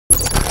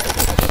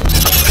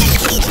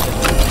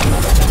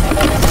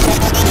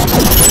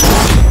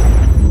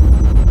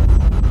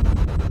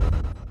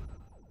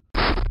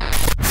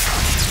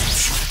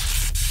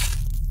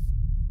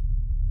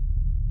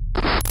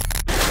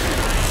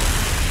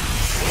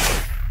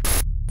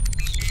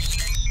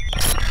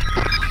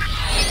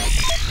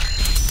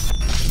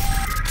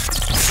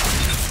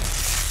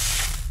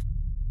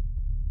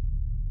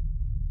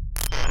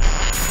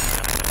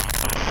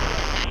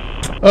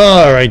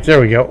All right,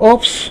 there we go.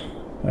 Oops,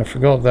 I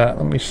forgot that.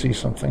 Let me see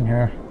something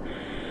here.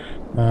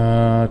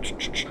 Let's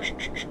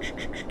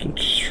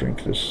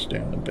shrink this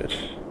down a bit.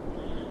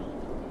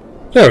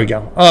 There we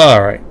go.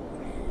 All right.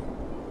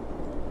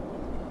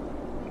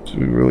 So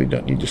we really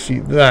don't need to see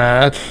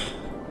that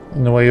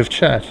in the way of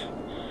chat.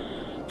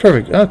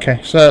 Perfect. Okay,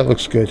 so that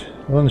looks good.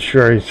 I wasn't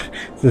sure if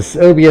this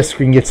OBS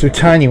screen gets so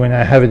tiny when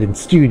I have it in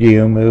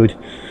studio mode.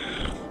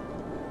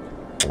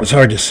 It's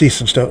hard to see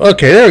some stuff.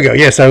 Okay, there we go.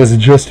 Yes, I was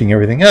adjusting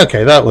everything.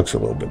 Okay, that looks a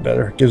little bit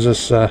better. It gives us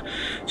sort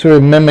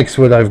of mimics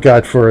what I've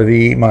got for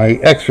my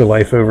extra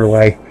life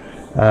overlay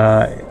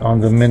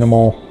on the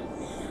minimal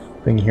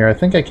thing here. I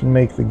think I can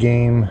make the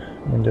game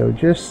window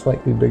just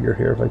slightly bigger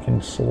here if I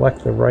can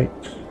select the right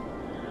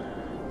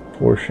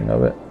portion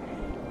of it.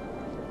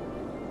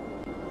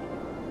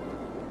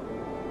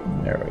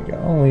 There we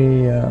go.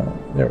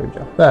 There we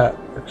go. That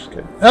works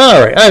good.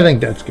 All right, I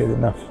think that's good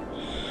enough.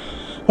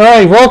 All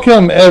right,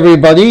 welcome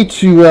everybody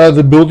to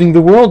the Building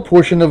the World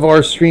portion of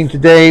our stream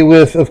today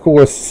with, of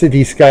course,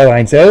 City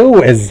Skylines. Oh,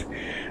 as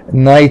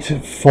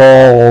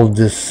nightfall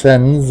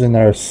descends and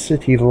our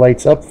city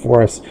lights up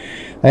for us.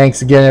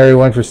 Thanks again,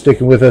 everyone, for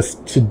sticking with us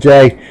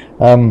today.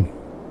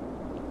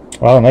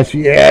 Wow, nice.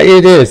 Yeah,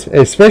 it is,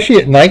 especially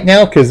at night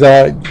now, because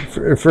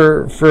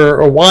for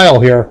a while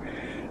here,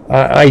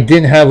 I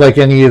didn't have like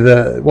any of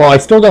the. Well, I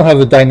still don't have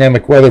the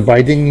dynamic weather, but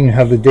I didn't even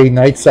have the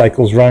day-night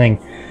cycles running,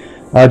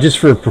 just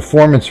for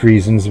performance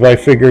reasons. But I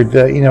figured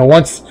that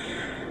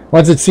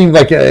once it seemed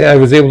like I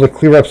was able to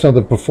clear up some of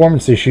the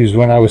performance issues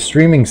when I was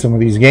streaming some of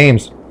these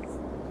games.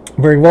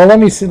 Very well. Let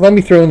me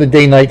throw in the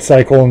day-night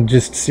cycle and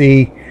just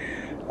see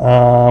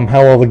how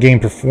well the game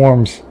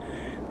performs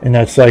in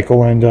that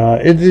cycle, and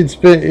it's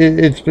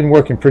been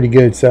working pretty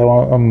good, so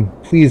I'm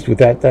pleased with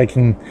that. I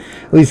can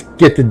at least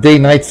get the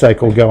day-night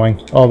cycle going,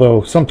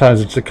 although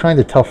sometimes it's kind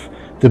of tough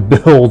to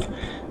build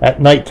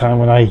at nighttime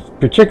when I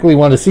particularly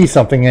want to see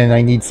something and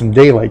I need some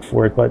daylight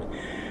for it. But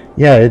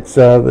yeah, it's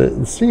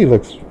the city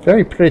looks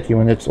very pretty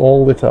when it's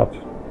all lit up.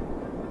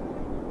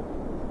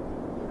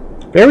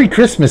 Very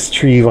Christmas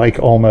tree like,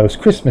 almost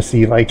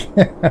Christmassy like.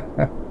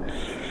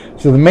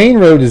 So the main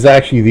road is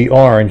actually the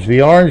orange.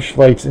 The orange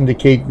lights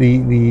indicate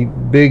the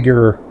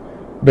bigger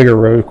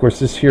road. Of course,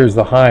 this here is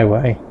the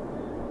highway.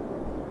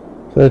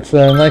 So it's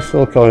a nice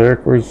little color.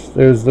 Of course,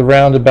 there's the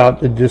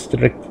Roundabout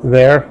District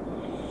there.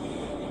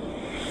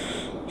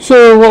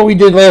 So what we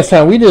did last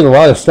time, we did a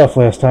lot of stuff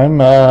last time.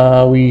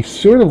 We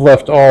sort of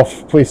left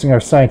off placing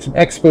our science and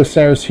expo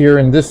centers here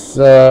in this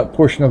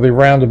portion of the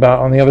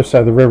roundabout on the other side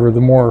of the river.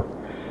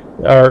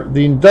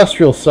 The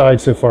industrial side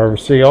so far,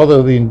 see,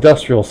 although the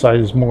industrial side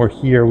is more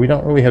here, we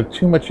don't really have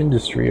too much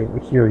industry over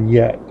here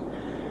yet.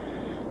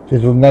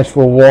 There's a nice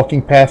little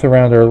walking path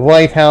around our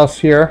lighthouse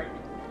here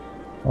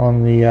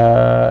on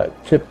the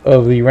tip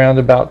of the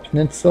Roundabout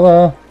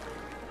Peninsula.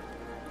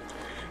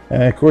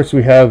 And of course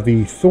we have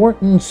the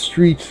Thornton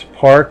Street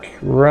Park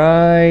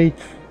right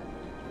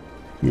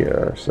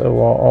here. So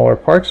all our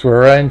parks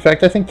were, in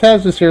fact, I think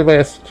Taz was here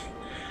last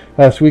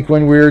week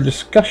when we were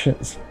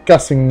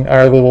discussing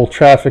our little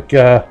traffic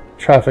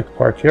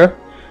part here,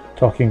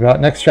 talking about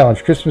next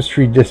challenge, Christmas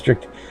Tree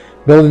District,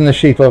 built in the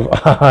shape of,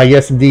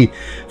 yes indeed.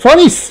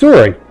 Funny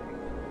story.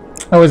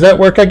 I was at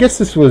work, I guess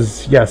this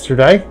was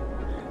yesterday.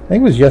 I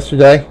think it was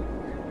yesterday.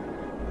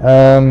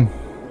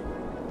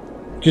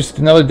 Just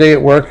another day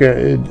at work,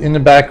 in the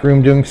back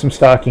room doing some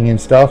stocking and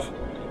stuff.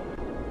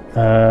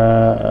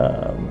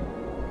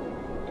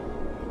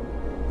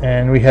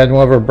 And we had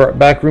one of our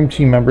backroom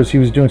team members. He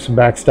was doing some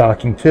back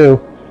stocking too,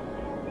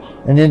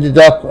 and ended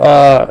up.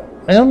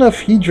 I don't know if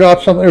he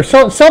dropped something or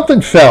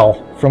something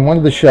fell from one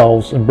of the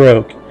shelves and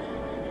broke.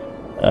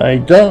 I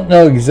don't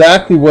know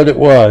exactly what it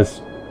was,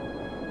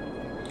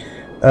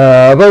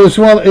 but it was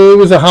It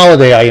was a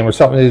holiday item or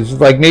something. It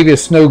was like maybe a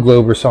snow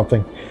globe or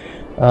something.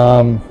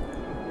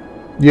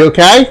 You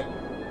okay?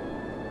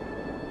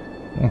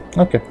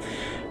 Okay.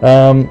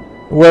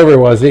 Whatever it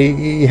was,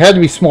 it had to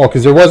be small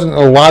because there wasn't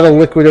a lot of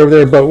liquid over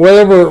there. But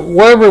whatever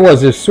it was,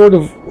 there's sort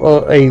of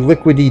a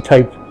liquidy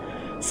type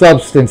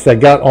substance that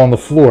got on the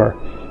floor,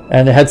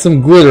 and it had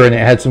some glitter in it.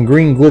 It had some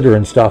green glitter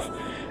and stuff,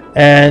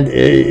 and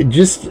it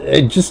just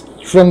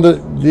from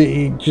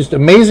just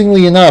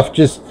amazingly enough,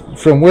 just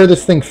from where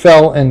this thing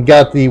fell and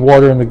got the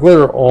water and the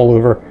glitter all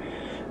over,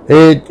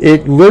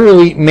 it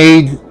literally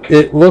made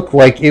it look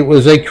like it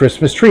was a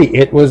Christmas tree.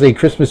 It was a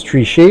Christmas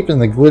tree shape, and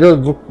the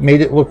glitter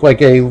made it look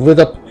like a lit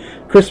up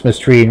Christmas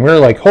tree. And we're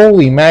like,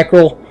 holy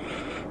mackerel,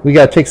 we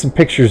got to take some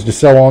pictures to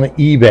sell on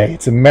eBay.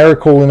 It's a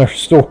miracle in our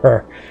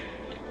store.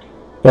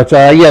 But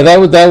yeah,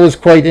 that was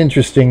quite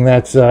interesting.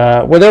 That's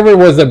whatever it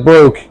was that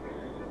broke,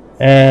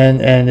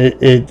 and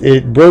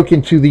it broke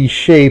into the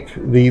shape.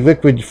 The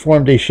liquid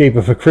formed a shape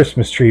of a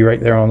Christmas tree right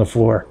there on the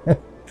floor.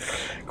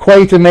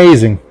 Quite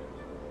amazing.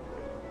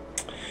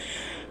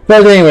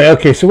 But anyway,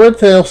 okay, so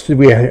what else did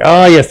we have?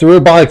 Yes, the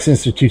Robotics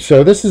Institute.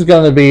 So this is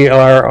going to be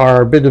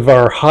our bit of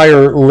our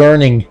higher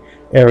learning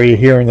area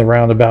here in the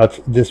Roundabout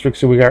District.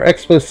 So we got our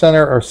Expo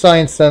Center, our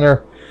Science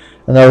Center,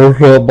 and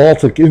our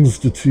Baltic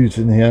Institute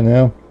in here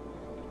now.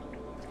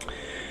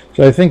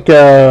 So I think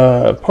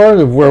part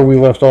of where we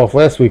left off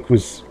last week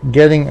was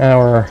getting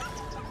our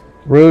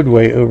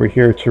roadway over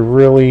here to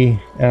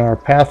really, and our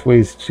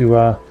pathways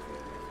to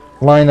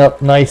line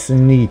up nice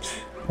and neat.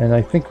 And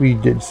I think we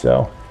did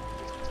so.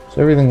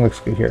 So everything looks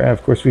good here. And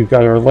of course we've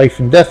got our life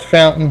and death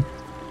fountain.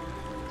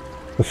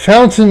 The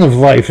fountain of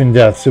life and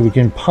death, so we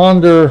can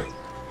ponder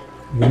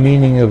the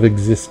meaning of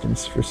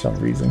existence for some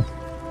reason.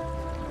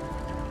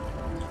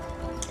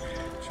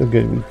 So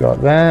good, we've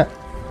got that.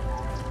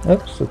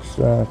 Oops, let's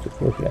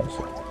take a look at it.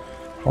 So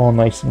all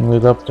nice and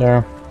lit up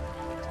there.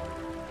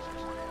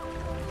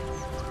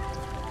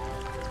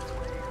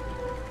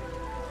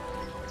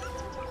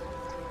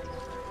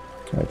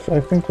 Right, so I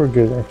think we're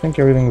good. I think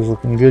everything is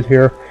looking good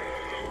here.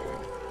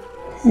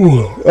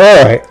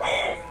 Alright.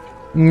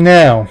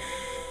 Now,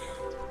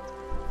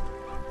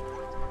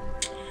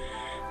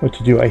 what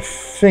to do? I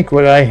think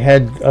what I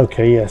had,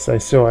 okay, yes,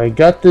 I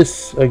got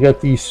this, I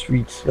got these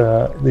streets,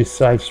 these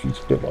side streets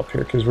built up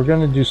here, because we're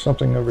going to do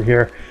something over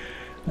here.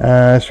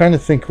 I was trying to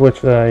think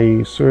what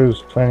I sort of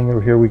was planning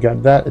over here. We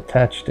got that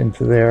attached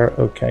into there.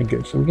 Okay,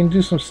 good. So we can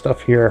do some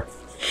stuff here.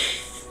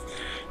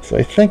 So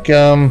I think,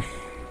 let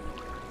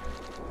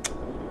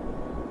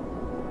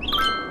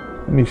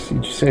me see,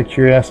 just out of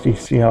curiosity,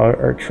 see how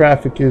our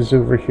traffic is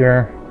over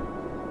here.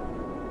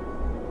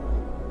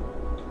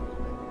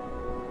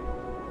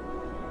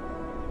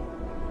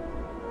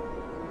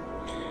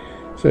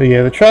 So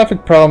yeah, the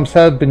traffic problems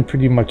have been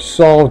pretty much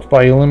solved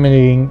by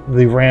eliminating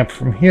the ramp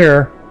from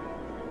here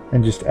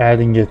and just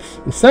adding it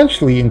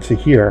essentially into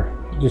here.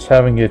 Just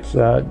having it,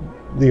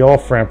 the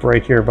off-ramp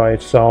right here by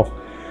itself.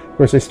 Of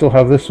course, I still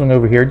have this one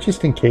over here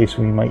just in case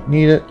we might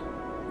need it.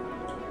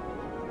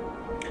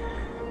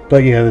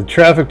 But yeah, the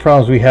traffic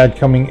problems we had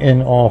coming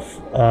in off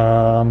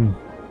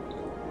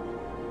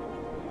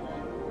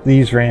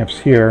these ramps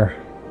here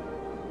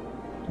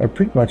are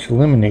pretty much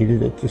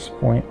eliminated at this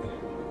point.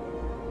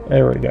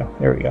 There we go.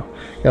 There we go.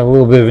 Got a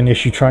little bit of an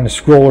issue trying to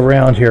scroll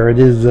around here. It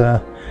is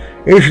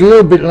it's a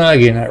little bit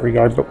laggy in that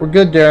regard, but we're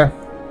good there.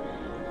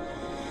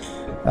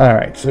 All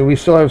right, so we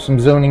still have some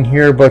zoning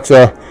here, but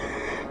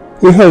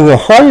we have a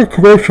higher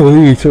commercial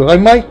need, so I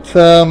might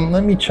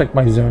let me check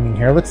my zoning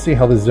here. Let's see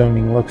how the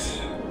zoning looks.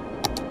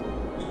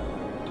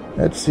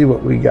 Let's see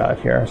what we got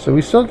here. So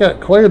we still got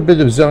quite a bit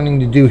of zoning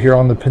to do here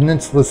on the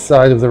peninsula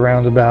side of the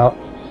roundabout.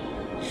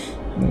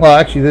 Well,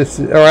 actually,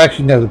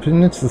 no, the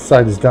peninsula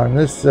side is done.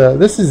 This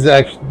is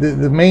actually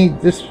the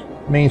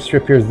main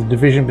strip here is the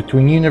division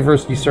between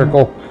University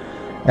Circle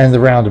and the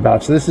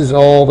roundabout. So this is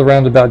all the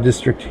Roundabout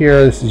District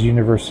here. This is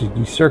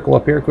University Circle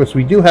up here. Of course,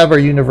 we do have our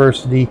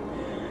university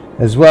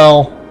as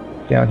well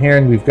down here,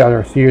 and we've got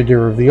our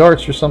Theater of the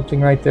Arts or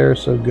something right there.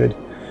 So good.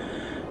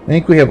 I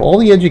think we have all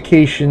the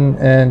education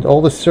and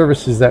all the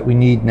services that we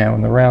need now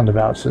in the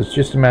roundabout. So it's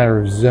just a matter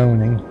of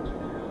zoning.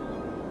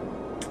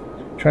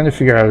 Trying to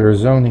figure out our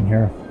zoning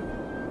here.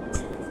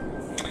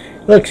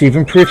 Looks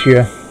even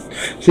prettier.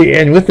 See,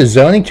 and with the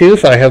zoning too,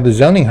 if I have the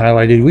zoning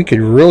highlighted, we could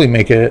really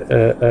make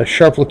a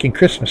sharp looking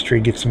Christmas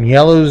tree. Get some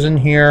yellows in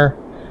here.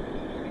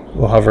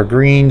 We'll have our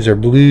greens, our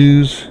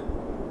blues.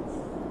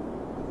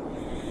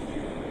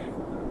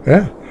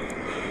 Yeah.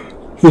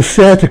 The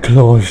Santa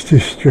Claus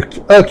district.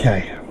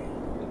 Okay.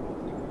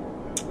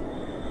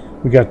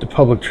 We got the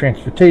public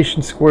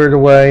transportation squared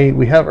away.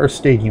 We have our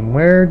stadium.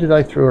 Where did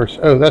I throw our...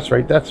 Oh, that's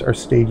right. That's our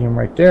stadium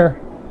right there.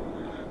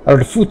 Or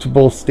the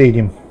football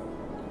stadium.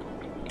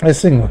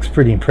 This thing looks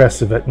pretty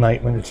impressive at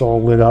night when it's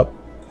all lit up.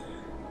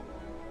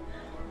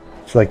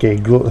 It's like a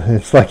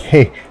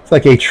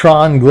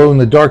Tron glow in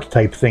the dark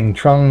type thing.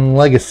 Tron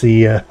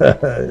Legacy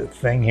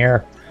thing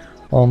here,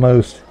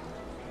 almost.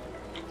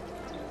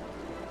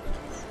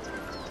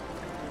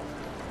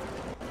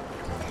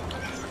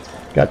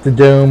 Got the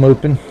dome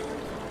open.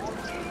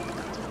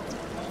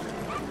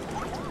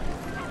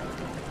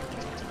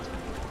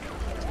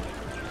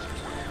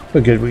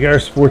 But good, we got our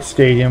sports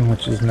stadium,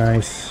 which is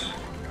nice.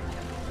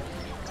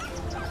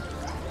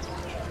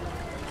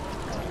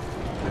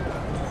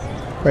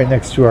 Right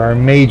next to our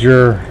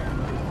major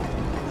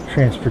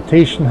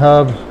transportation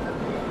hub.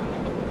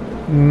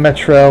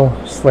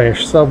 Metro /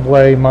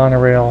 subway,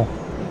 monorail,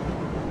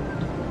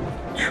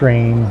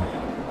 train.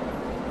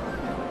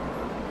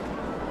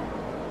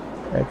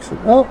 Exit.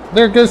 Oh,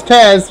 there goes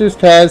Taz. There's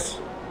Taz.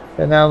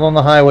 Getting out on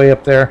the highway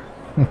up there.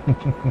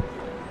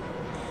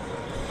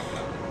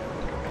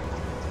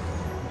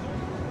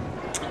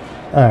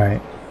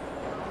 Alright.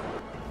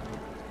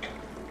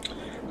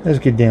 Let's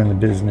get down to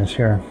business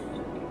here.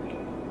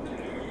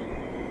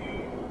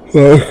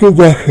 Let's go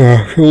back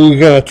here. So we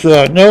got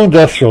no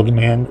industrial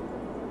demand,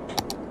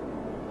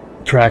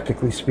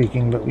 practically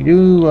speaking, but we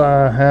do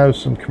have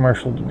some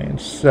commercial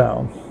demand.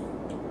 So,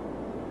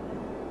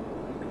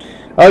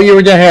 oh, you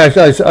were down here.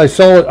 I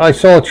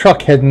saw a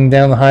truck heading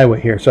down the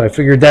highway here, so I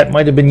figured that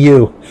might have been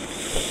you.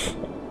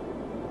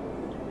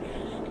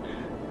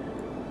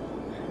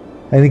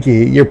 I think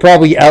you're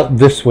probably out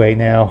this way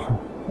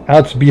now.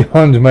 Out's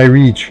beyond my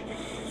reach.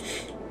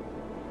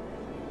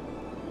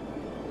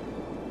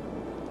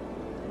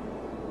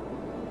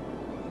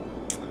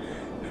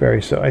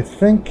 So I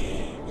think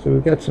So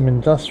we've got some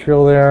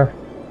industrial there.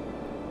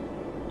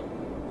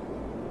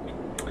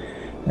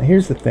 Now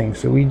here's the thing.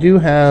 So we do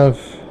have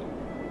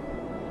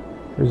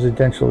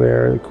residential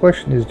there. The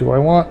question is, do I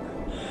want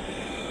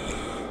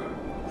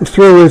to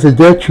throw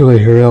residential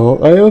here?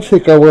 I don't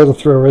think I want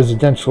to throw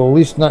residential, at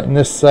least not in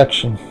this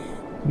section.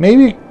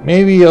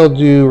 Maybe I'll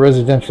do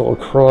residential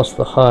across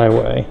the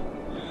highway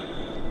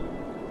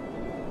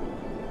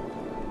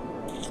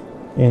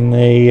in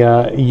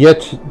a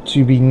yet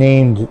to be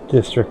named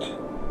district.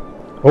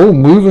 Oh,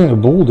 moving a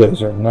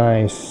bulldozer,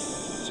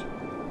 nice.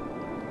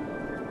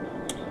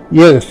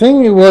 Yeah, the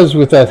thing was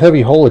with that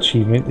heavy haul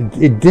achievement,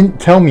 it didn't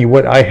tell me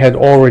what I had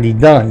already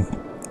done.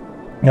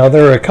 Now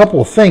there are a couple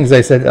of things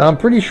I said, I'm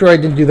pretty sure I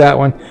didn't do that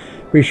one,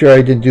 pretty sure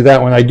I didn't do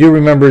that one. I do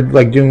remember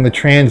like doing the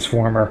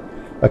transformer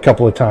a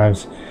couple of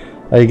times.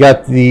 I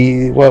got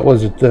the, what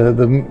was it, the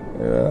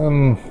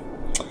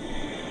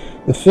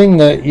thing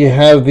that you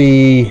have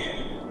the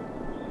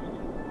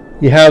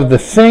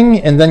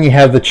thing and then you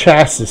have the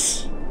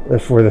chassis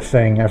for the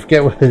thing. I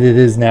forget what it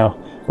is now.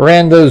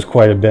 Ran those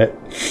quite a bit.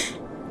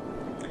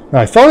 Now,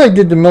 I thought I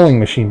did the milling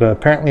machine, but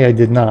apparently I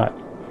did not.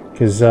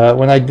 Because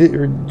when I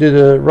did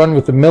a run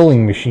with the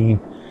milling machine,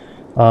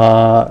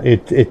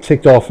 it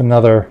ticked off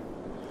another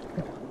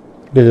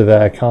bit of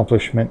that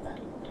accomplishment.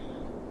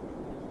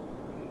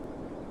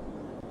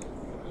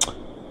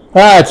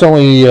 It's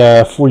only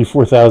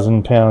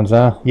 44,000 pounds,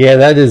 huh? Yeah,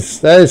 that is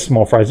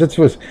small fries. That's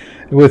with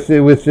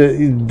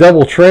the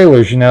double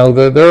trailers, you know,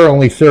 they're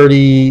only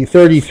 33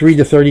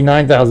 to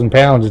 39,000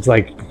 pounds. It's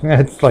like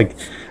that's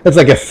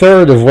like a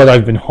third of what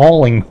I've been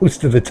hauling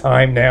most of the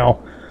time now.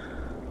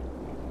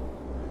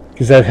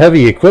 Because that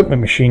heavy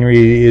equipment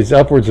machinery is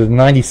upwards of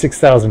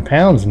 96,000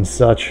 pounds and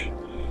such.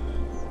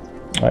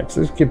 All right,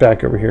 so let's get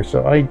back over here.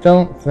 So I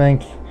don't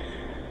think.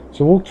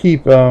 So we'll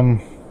keep.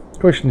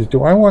 Question is,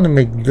 do I want to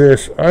make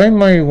this? I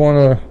might want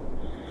to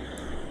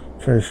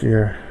try this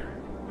here.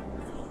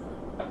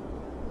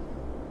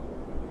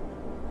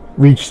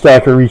 Reach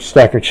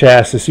stacker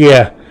chassis.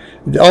 Yeah,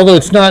 although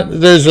it's not.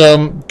 There's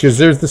because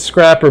there's the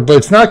scrapper, but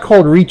it's not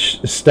called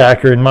reach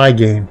stacker in my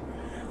game.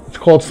 It's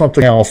called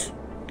something else.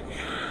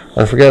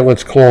 I forget what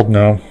it's called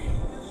now.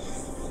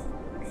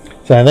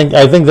 So I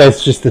think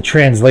that's just the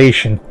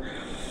translation.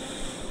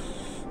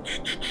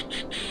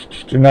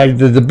 And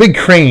the big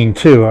crane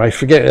too. I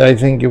forget. I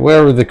think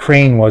wherever the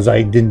crane was,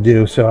 I didn't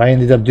do. So I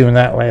ended up doing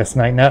that last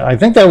night. Now I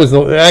think that was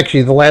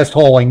actually the last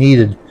haul I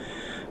needed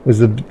was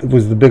the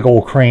big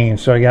old crane.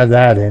 So I got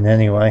that in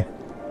anyway.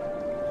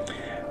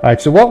 All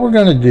right. So what we're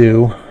gonna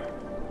do?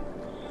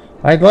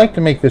 I'd like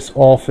to make this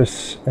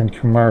office and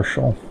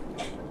commercial.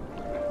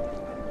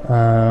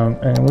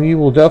 And we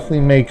will definitely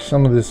make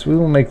some of this. We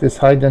will make this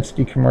high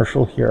density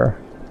commercial here.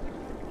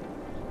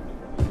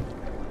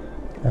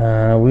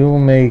 We will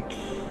make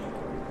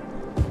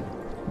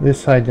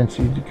this high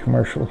density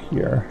commercial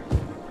here.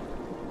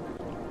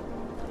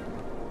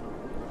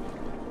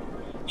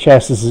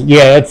 Chassis,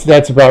 yeah,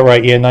 that's about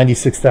right. Yeah,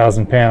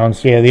 96,000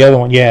 pounds. Yeah, the other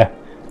one, yeah,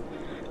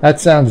 that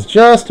sounds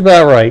just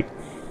about right.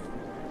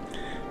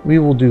 We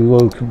will do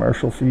low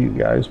commercial for you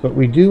guys, but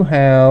we do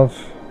have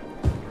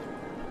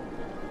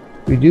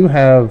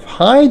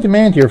high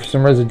demand here for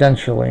some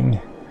residentialing.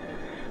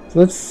 So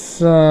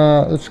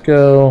let's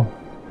go.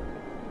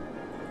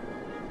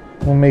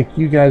 We'll make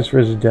you guys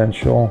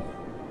residential.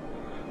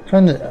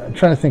 I'm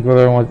trying to think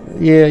whether I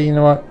want. Yeah, you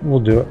know what? We'll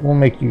do it. We'll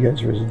make you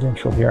guys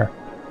residential here.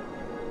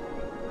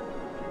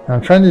 Now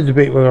I'm trying to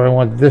debate whether I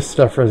want this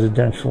stuff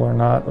residential or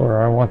not,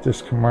 or I want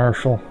this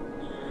commercial,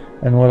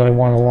 and what I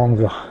want along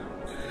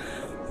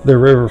the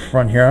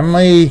riverfront here.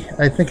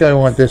 I think I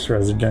want this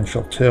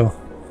residential too.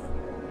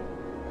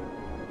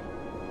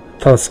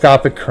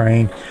 Telescopic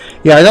crane.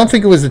 Yeah, I don't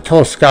think it was a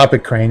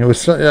telescopic crane. It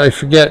was. I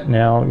forget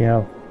now. You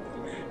know.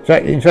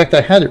 In fact,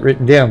 I had it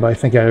written down, but I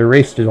think I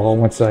erased it all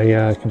once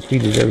I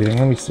completed everything.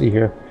 Let me see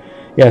here.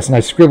 Yes, and I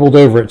scribbled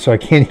over it, so I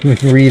can't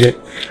even read it.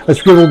 I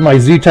scribbled my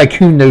Zoo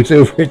Tycoon notes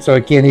over it, so I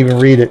can't even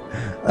read it.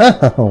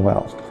 Oh,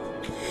 well.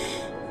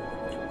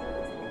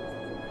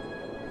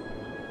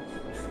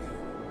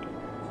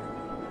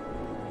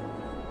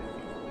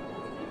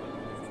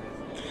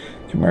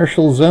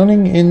 Commercial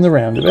zoning in the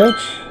roundabout.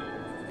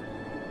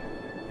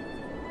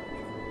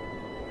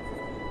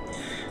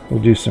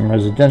 We'll do some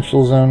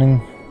residential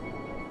zoning.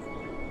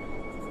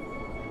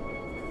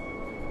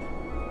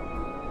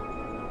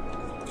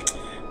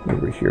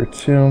 Over here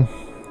too.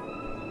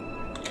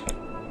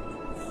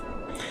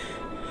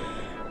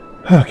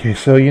 Okay,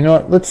 so you know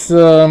what? Let's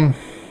but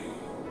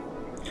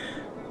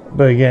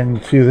again,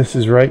 too, this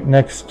is right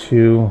next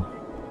to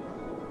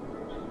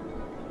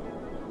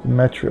the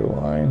metro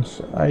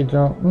lines. I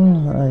don't.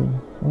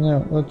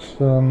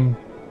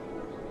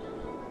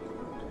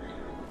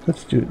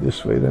 Let's do it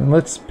this way then.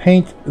 Let's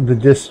paint the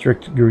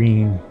district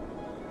green.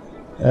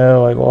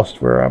 Oh, I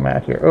lost where I'm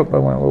at here. Oh, I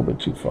went a little bit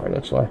too far.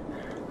 That's why.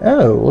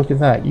 Oh, look at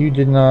that. You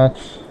did not.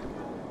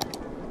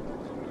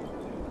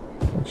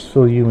 Let's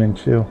fill you in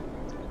too.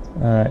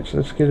 Alright, so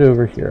let's get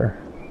over here.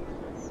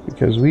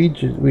 Because we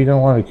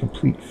don't want a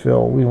complete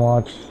fill. We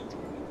want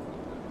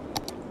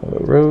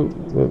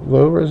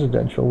Low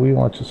residential, we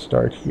want to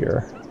start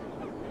here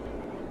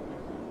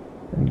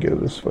and go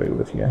this way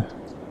with you.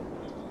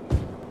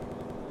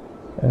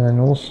 And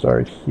then we'll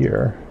start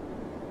here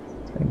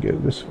and go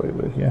this way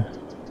with you.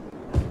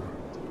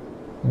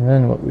 And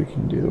then what we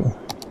can do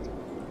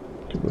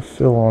a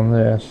fill on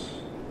this.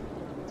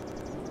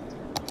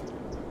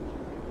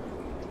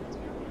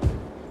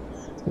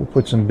 We'll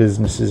put some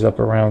businesses up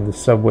around the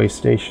subway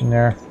station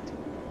there.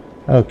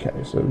 Okay,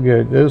 so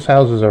good. Those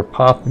houses are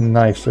popping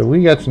nice. So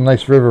we got some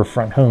nice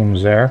riverfront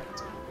homes there.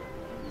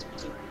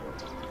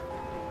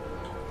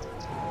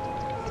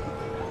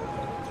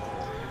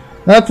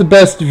 Not the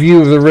best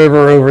view of the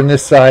river over on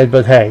this side,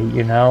 but hey,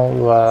 you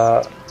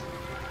know,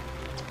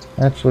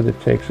 that's what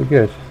it takes. So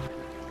good.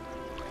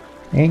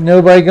 Ain't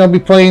nobody gonna be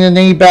playing in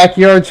any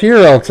backyards here,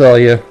 I'll tell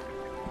you.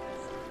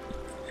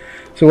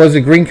 So was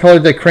it green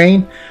colored, the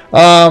crane?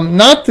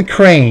 Not the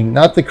crane,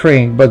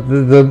 but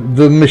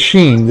the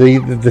machine,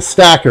 the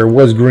stacker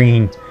was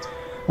green,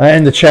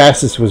 and the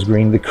chassis was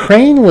green. The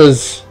crane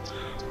was,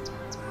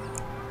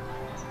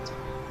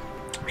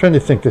 I'm trying to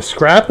think, the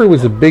scrapper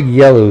was a big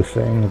yellow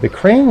thing. The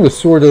crane was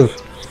sort of,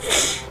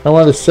 I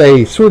want to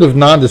say, sort of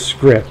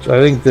nondescript. I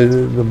think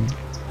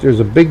there's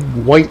a big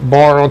white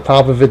bar on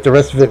top of it. The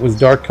rest of it was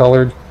dark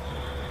colored.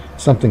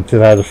 Something to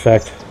that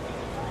effect.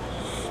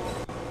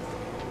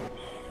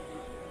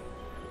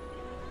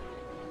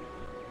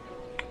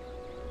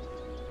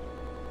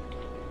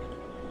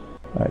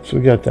 Alright, so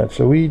we got that.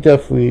 So we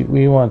definitely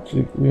we want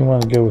to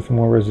go with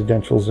more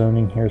residential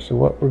zoning here. So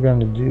what we're going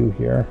to do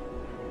here,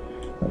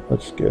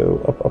 let's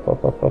go up.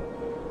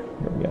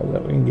 Here we go,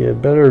 that we can get a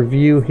better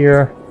view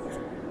here.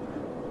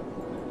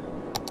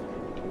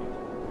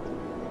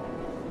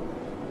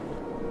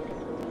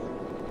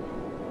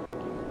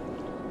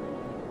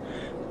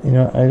 You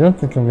know, I don't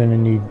think I'm going to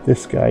need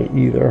this guy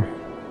either.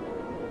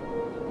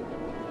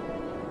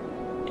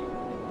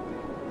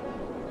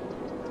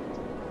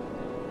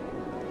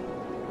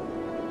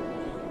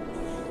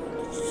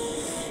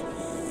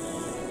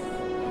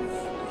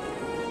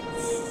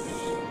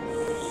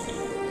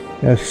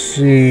 Let's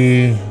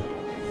see.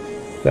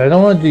 I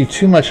don't want to do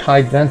too much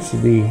high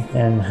density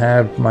and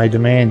have my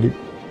demand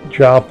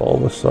drop all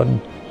of a sudden.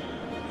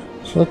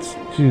 So let's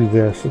do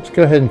this. Let's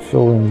go ahead and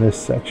fill in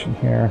this section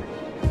here.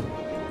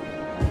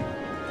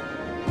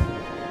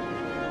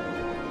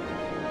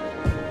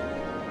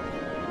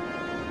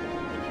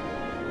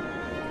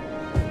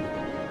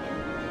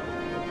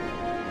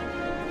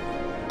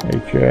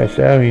 Curious.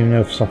 I don't even know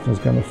if something's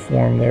going to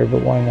form there,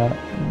 but why not?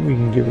 We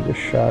can give it a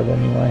shot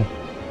anyway.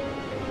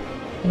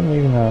 Or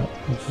maybe not.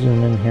 Let's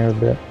zoom in here a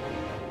bit.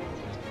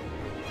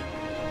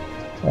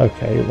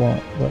 Okay, it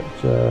won't. But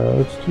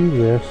let's do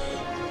this.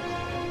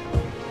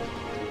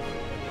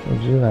 We'll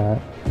do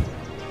that.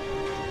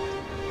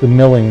 The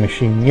milling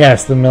machine.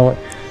 Yes, the milling.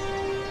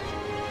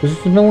 Is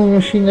it the milling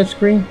machine that's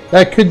green?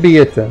 That could be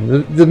it then.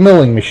 The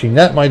milling machine.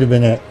 That might have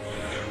been it.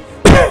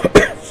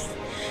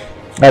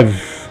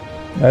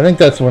 I think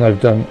that's when I've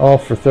done all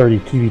for 30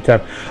 TV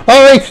time.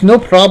 All right, no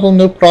problem.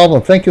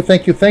 Thank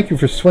you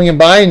for swinging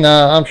by, and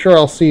I'm sure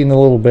I'll see you in a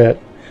little bit.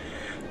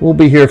 We'll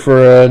be here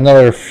for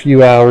another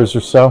few hours or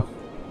so.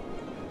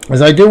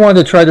 As I do want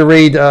to try to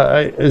raid,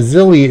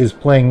 Zilly is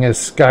playing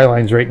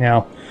Skylines right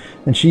now,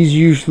 and she's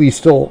usually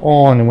still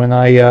on when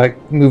I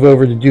move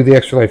over to do the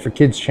Extra Life for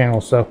Kids channel.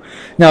 So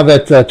now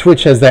that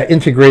Twitch has that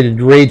integrated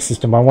raid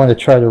system, I want to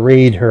try to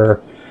raid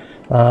her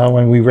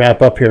when we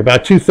wrap up here,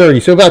 about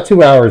 2:30, so about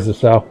 2 hours or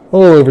so, a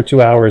little over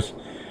 2 hours.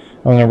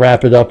 I'm going to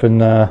wrap it up,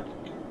 and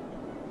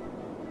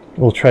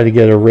we'll try to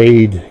get a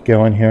raid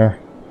going here.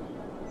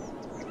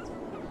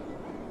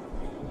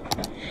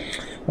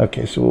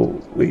 Okay, so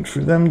we'll wait for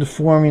them to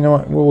form. You know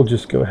what, we'll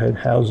just go ahead,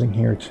 housing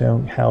here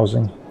too.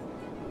 Housing,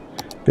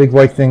 big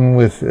white thing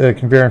with a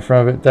conveyor in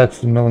front of it, that's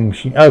the milling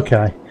machine.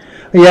 Okay,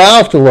 yeah,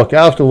 I'll have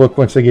to look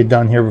once I get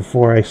done here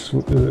before I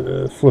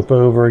flip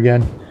over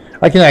again.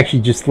 I can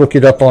actually just look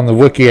it up on the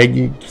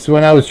wiki. So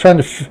when I was trying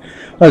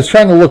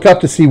to look up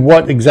to see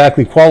what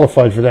exactly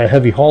qualified for that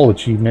heavy haul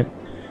achievement,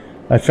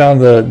 I found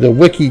the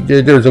wiki.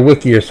 There's a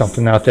wiki or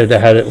something out there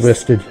that had it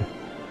listed.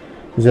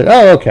 Is it?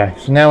 Oh, okay.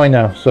 So now I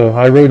know. So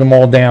I wrote them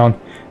all down.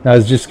 And I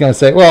was just going to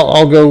say, well,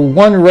 I'll go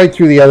one right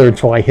through the other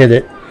until I hit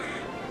it.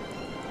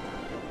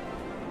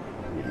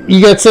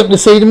 You got something to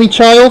say to me,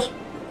 child?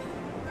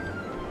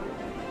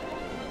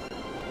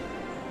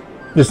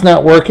 It's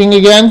not working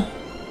again?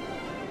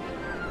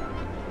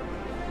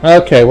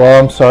 Okay,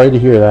 well, I'm sorry to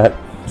hear that.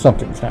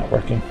 Something's not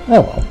working.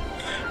 Oh, well.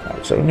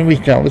 Alright, so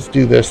let's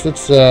do this.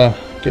 Let's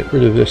get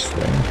rid of this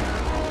thing.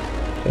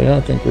 I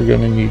don't think we're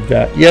going to need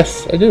that.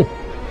 Yes, I do.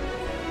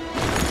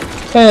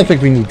 I don't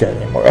think we need that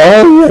anymore.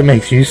 Oh, that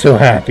makes you so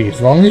happy.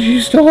 As long as you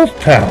still have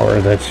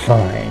power, that's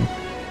fine.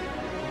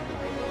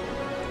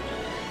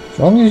 As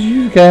long as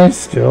you guys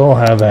still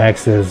have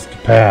access to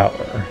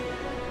power.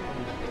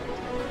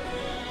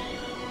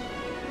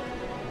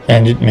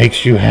 And it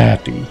makes you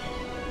happy.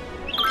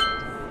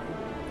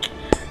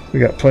 We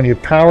got plenty of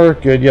power.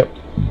 Good, yep.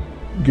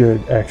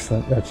 Good,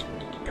 excellent. That's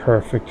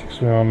perfect.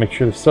 So we want to make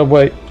sure the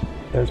subway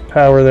has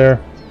power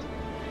there.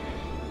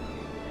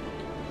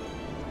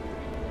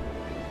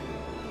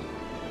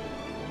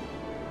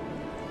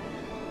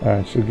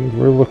 Alright, so good.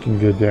 We're looking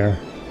good there.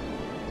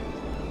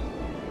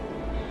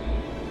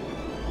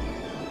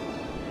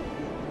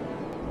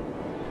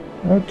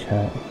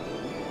 Okay.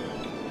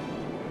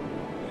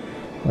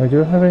 I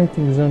don't have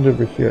anything zoned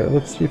over here.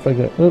 Let's see if I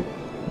get... Oh,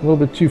 a little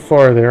bit too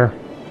far there.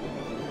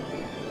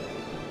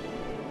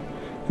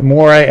 The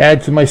more I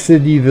add to my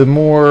city, the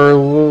more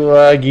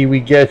laggy we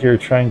get here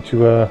trying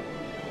to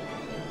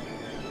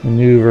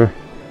maneuver.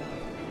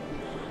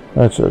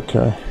 That's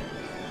okay.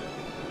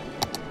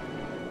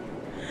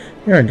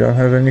 Yeah, I don't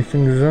have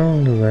anything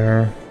zoned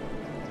there.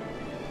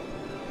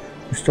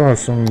 We still have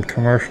some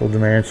commercial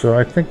demand, so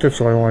I think that's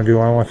what I want to do.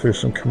 I want to do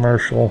some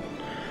commercial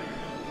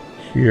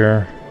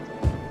here.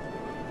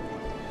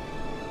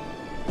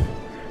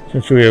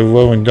 Since we have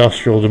low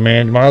industrial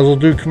demand, might as well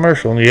do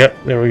commercial.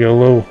 Yep, there we go,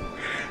 low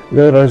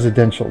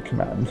residential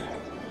command.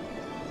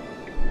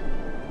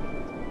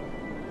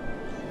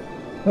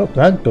 Oh,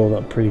 that built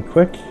up pretty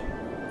quick.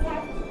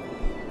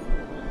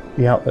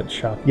 The outlet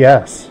shop,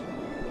 yes.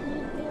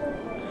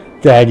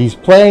 Daddy's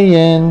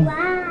playing.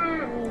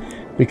 Wow.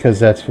 Because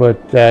that's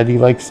what Daddy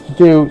likes to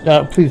do.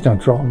 No, please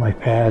don't draw on my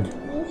pad.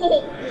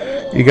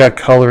 You got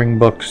coloring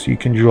books you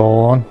can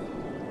draw on.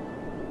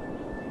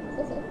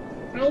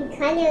 I'm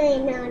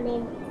coloring on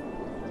it.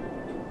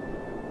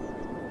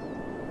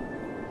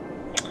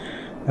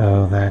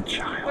 Oh, that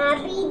child.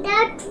 Abby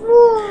the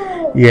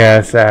troll.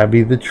 Yes,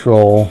 Abby the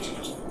troll.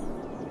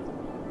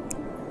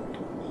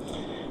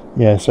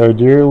 Yes, our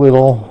dear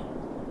little...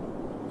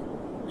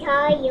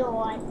 Child.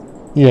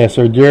 Yes,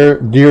 our dear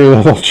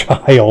little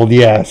child,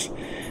 yes.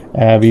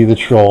 Abby the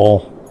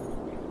troll.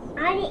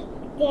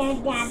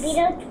 There's Abby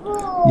the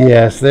troll.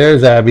 Yes,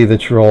 there's Abby the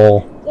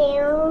troll.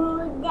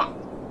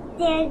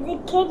 There's the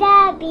kid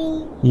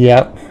Abby.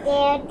 Yep.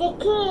 There's the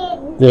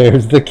kid.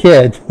 There's the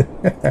kid.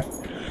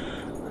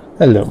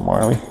 Hello,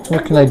 Marley.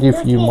 What can I do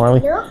for you,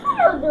 Marley?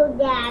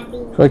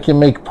 If I can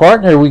make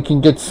partner, we can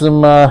get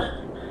some,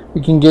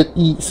 we can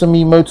eat some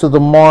emotes of the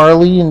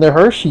Marley and the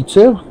Hershey,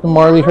 too. The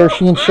Marley,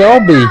 Hershey, and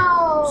Shelby.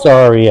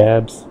 Sorry,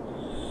 Abs.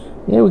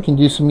 Yeah, we can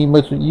do some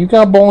emotes. You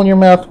got a ball in your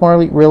mouth,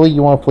 Marley? Really?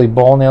 You want to play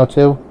ball now,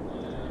 too?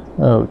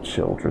 Oh,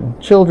 children.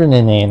 Children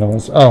and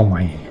animals. Oh,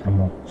 my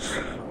animals.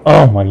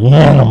 Oh, my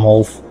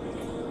animals.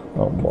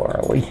 Oh,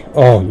 Marley.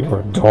 Oh, you're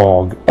a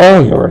dog.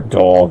 Oh, you're a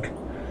dog.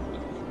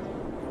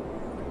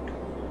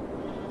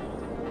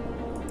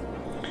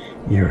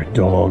 You're a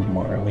dog,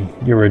 Marley.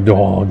 You're a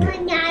dog.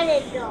 I'm not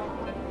a dog.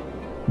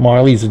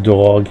 Marley's a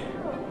dog.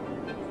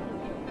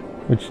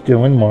 What you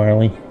doing,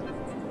 Marley?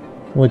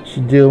 What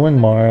you doing,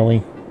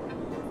 Marley?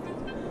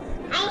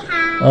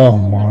 Oh,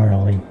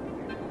 Marley.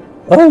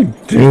 Oh,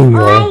 dude.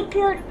 I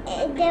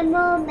put the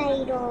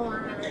mermaid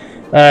on.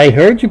 I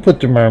heard you put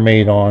the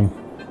mermaid on.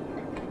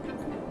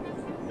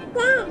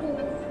 Daddy.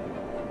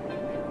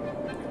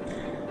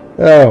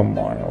 Oh,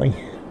 Marley.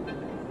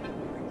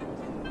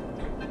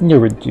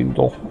 You're a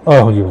doodle.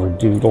 Oh, you're a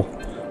doodle.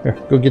 Here,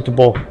 go get the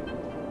ball.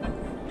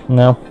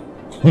 No?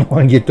 You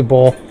want to get the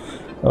ball?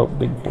 Oh,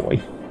 big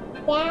boy.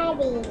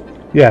 Daddy.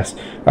 Yes.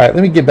 Alright,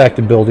 let me get back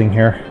to building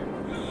here.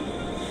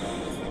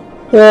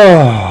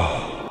 Oh.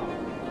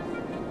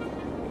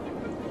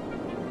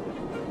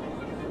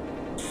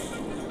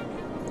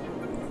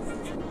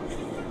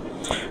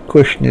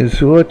 Question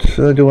is, what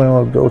do I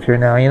want to build here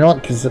now? You know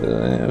what? Because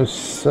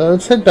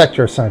let's head back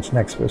to our Science and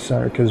Expo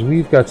Center because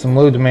we've got some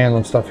low demand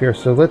on stuff here.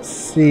 So let's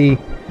see,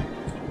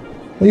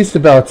 at least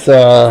about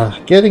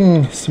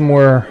getting some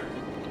more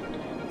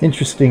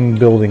interesting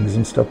buildings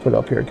and stuff put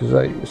up here because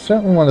I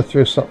certainly want to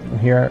throw something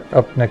here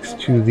up next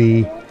to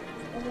the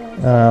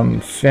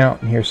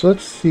fountain here. So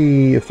let's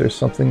see if there's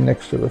something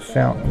next to the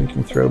fountain we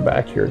can throw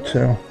back here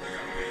too.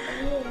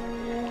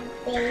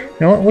 You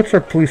know what? What's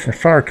our police and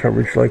fire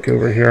coverage like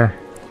over here?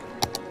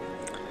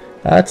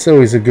 That's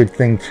always a good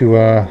thing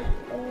to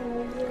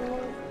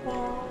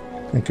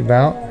think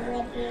about.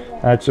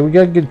 Alright, so we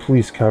got good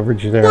police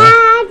coverage there.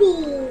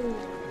 Daddy.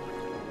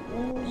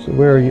 So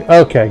where are you?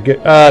 Okay,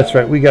 good. That's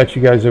right. We got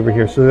you guys over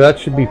here. So that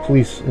should be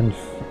police and...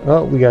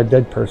 Oh, we got a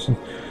dead person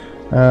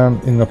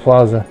in the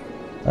plaza.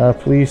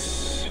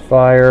 Police,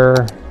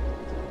 fire...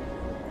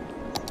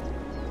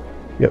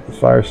 Yep, the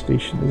fire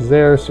station is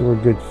there. So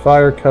we're good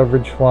fire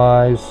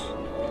coverage-wise.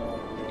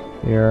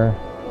 Here.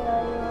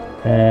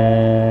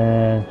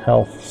 And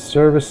health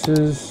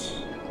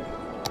services.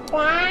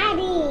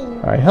 Daddy.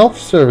 Alright, health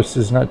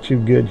services not too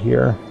good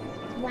here.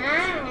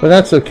 Why? But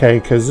that's okay,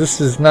 because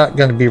this is not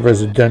going to be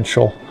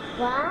residential.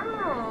 Why?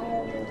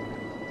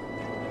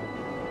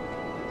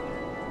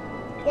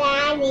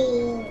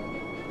 Daddy.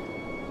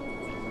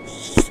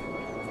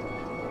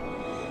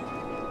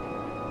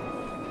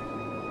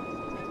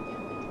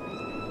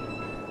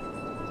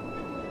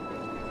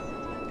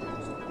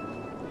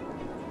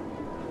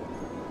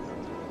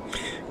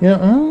 Yeah,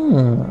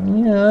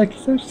 yeah, I could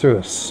just throw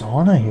a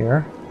sauna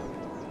here.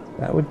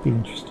 That would be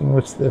interesting.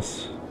 What's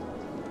this?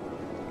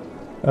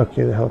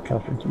 Okay, the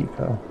helicopter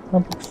depot. How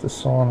big's the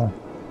sauna?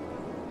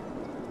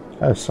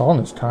 The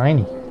sauna's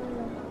tiny.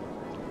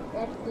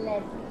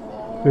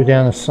 Go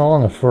down the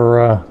sauna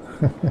for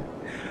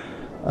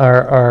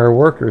our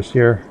workers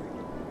here.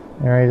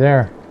 Right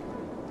there.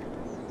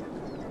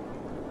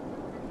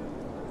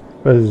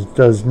 But it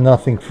does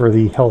nothing for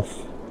the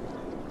health,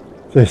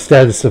 the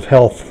status of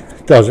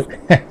health, does it?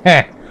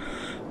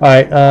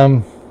 Alright,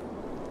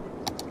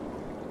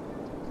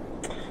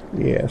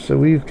 yeah, so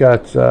we've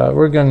got,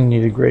 we're going to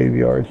need a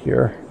graveyard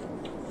here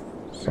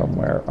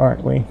somewhere,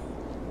 aren't we?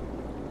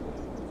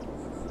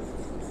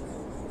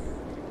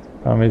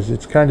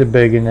 It's kind of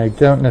big, and I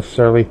don't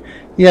necessarily,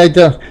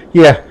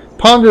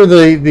 ponder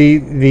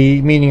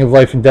the meaning of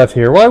life and death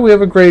here. Why we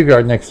have a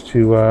graveyard next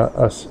to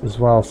us as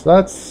well, so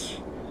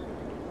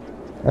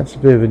that's a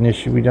bit of an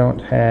issue we don't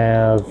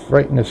have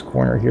right in this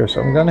corner here,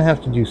 so I'm going to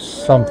have to do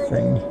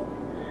something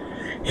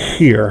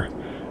here.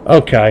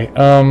 Okay,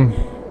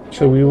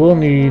 so we will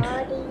need,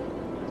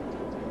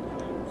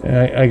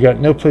 I got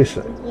no place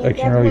I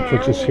can really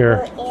put this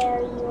here.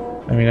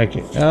 I mean, I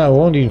can, it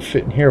won't even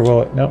fit in here,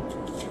 will it? Nope.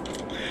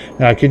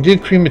 Now I could do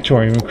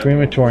crematorium.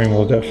 Crematorium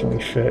will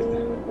definitely fit.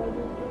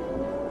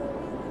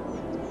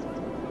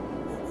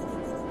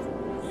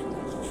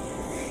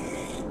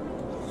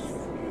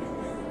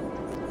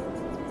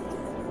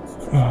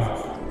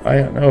 I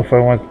don't know if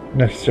I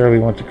necessarily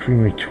want the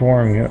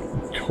crematorium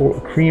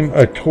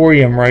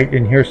right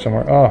in here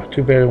somewhere. Oh,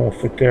 too bad it won't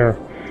fit there.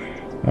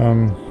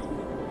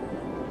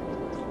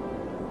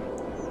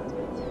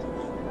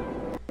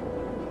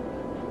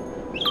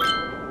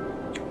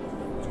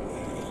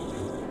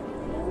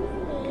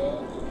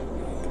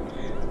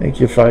 I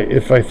think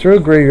if I throw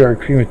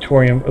graveyard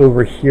crematorium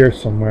over here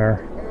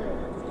somewhere,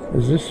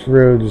 as this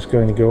road is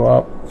going to go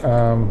up,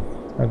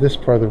 this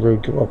part of the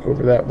road go up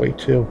over that way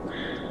too,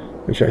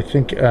 which I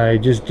think I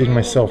just did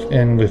myself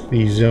in with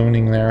the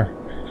zoning there.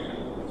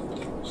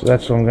 So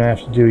that's what I'm going to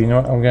have to do. You know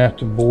what? I'm going to have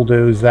to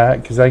bulldoze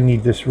that because I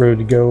need this road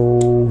to go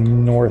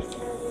north.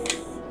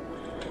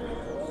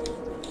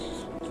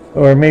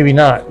 Or maybe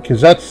not,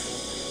 because I'm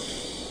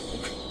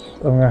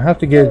going to have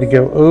to get it to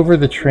go over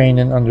the train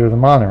and under the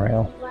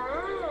monorail.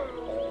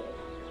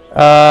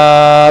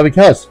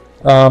 Because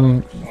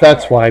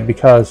that's why,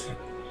 because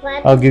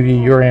I'll give you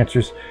your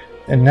answers,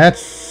 and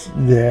that's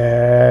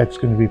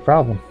going to be a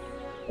problem.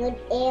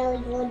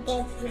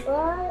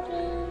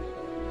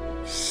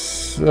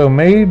 So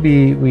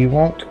maybe we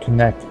won't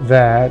connect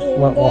that.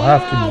 What we'll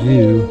have to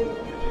do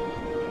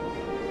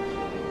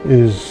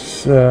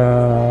is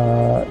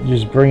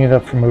just bring it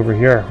up from over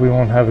here. We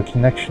won't have a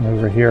connection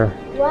over here.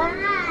 Why?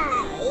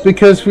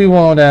 Because we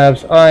won't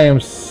have. I am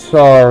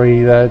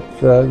sorry that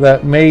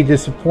that may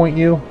disappoint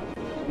you.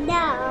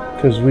 No.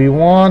 Because we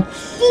want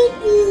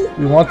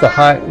the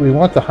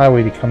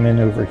highway to come in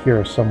over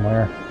here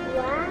somewhere.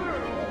 Why?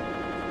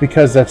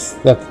 Because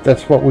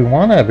that's what we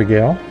want,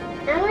 Abigail.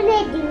 I want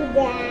to do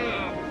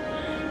that.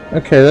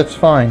 Okay, that's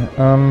fine.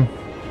 Daddy.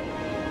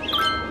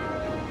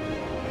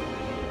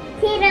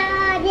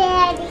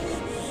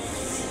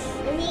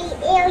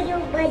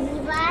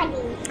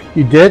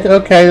 You did?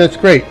 Okay, that's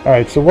great. All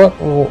right, so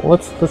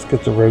let's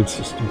get the road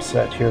system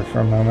set here for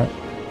a moment.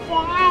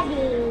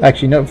 Daddy.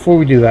 Actually, no. Before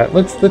we do that,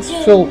 let's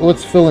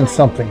fill in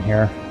something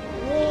here.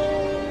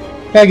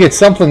 Gotta get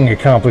something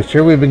accomplished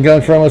here. We've been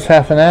going for almost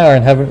half an hour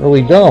and haven't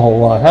really done a whole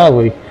lot, have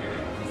we?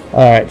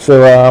 All right,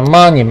 so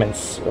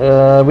monuments.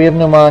 We have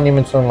no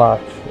monuments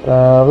unlocked.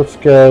 Let's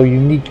go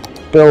unique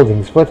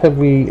buildings. What have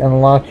we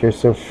unlocked here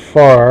so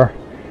far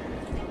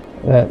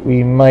that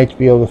we might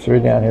be able to throw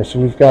down here? So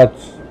we've got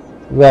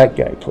that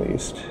guy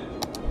placed.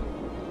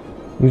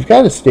 We've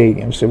got a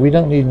stadium, so we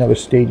don't need another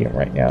stadium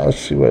right now. Let's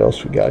see what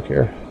else we got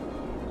here.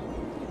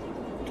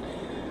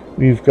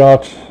 We've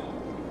got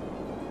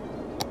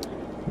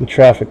the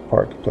traffic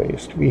park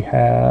placed. We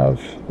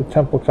have the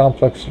temple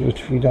complex,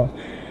 which we don't.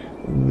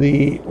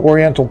 The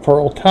Oriental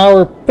Pearl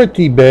Tower,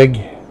 pretty big.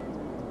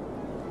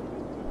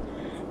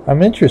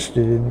 I'm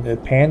interested in the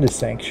Panda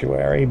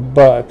Sanctuary,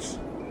 but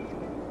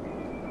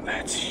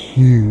that's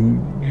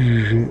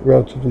huge,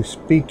 relatively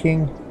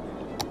speaking.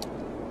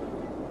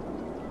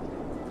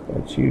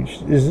 That's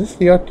huge. Is this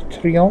the Arc de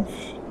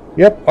Triomphe?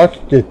 Yep,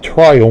 Arc de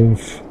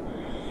Triomphe.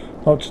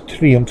 Not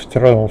Triumph,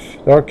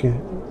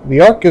 The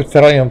Arc of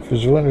Triumph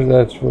is one of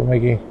that's for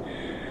making.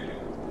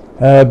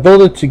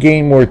 Build it to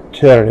gain more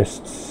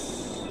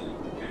tourists.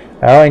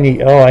 I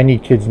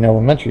need kids in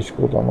elementary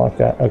school to unlock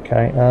that.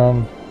 Okay.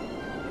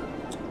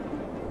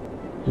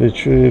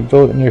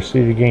 Build it in your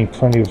city to gain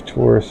plenty of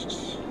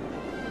tourists.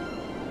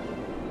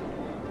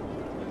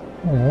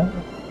 Yeah.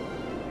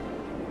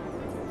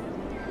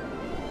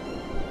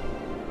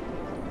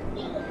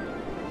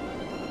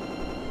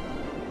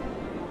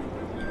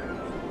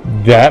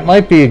 That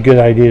might be a good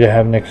idea to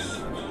have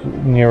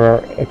near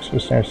our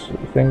expo center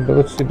thing, but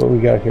let's see what we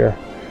got here.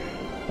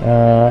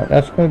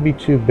 That's going to be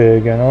too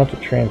big. I don't want the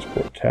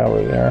transport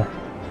tower there.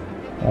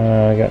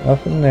 I got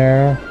nothing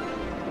there.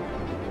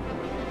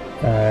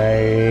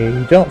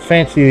 I don't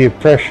fancy the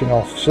oppression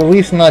office, at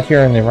least not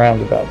here in the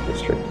Roundabout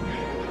District.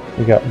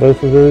 We got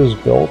both of those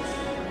built.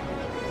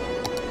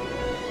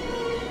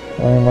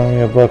 The only one we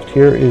have left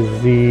here is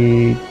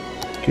the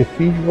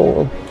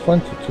Cathedral of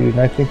Plenitude,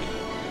 and I think,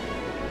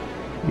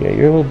 yeah,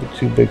 you're a little bit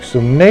too big, so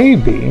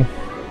maybe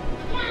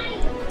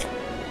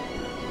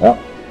Oh,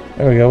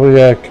 there we go. We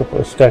got a couple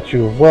of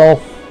Statue of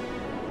Wealth.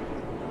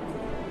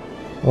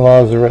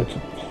 Lazarette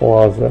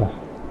Plaza.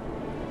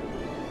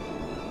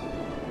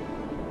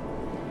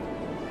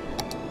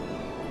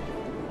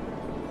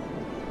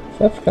 So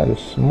that's kind of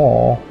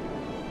small.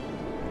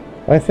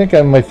 I think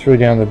I might throw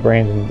down the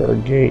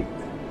Brandenburg Gate.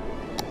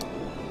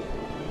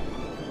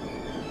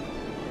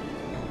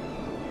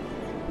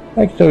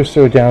 I can always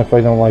throw it down. If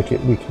I don't like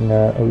it, we can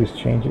always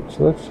change it.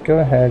 So let's go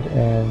ahead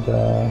and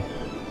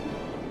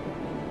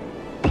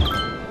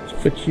let's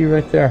put you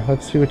right there.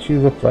 Let's see what you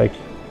look like.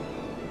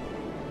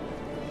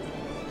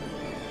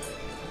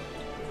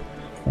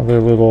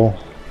 Another little...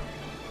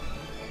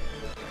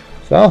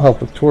 So that'll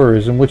help with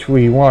tourism, which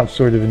we want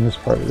sort of in this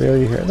part of the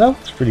area here. That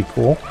looks pretty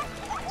cool.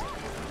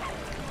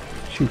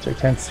 Shoot, I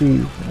can't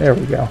see. There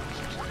we go.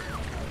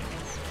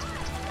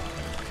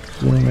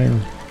 Zoom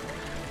in.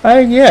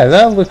 Yeah,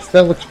 that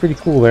looks pretty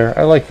cool there.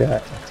 I like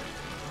that.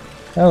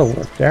 That'll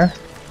work there.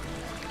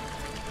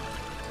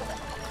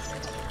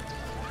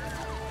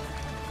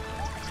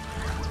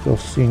 Little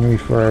scenery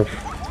for our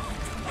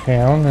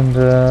town, and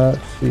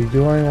let's see.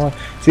 Do I want?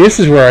 See, this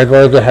is where I'd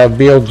love to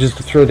be able just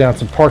to throw down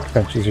some park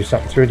benches or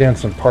something. Throw down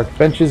some park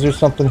benches or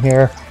something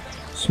here.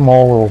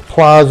 Small little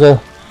plaza.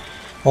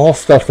 All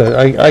stuff that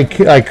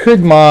I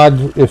could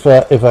mod if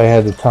I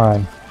had the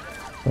time.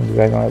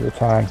 Maybe I don't have the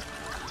time.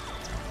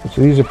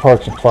 So these are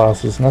parks and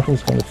plazas.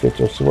 Nothing's going to fit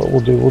there. So what we'll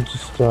do, we'll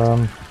just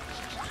I'm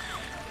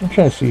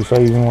trying to see if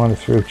I even want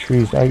to throw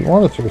trees. I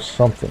want to throw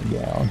something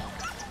down.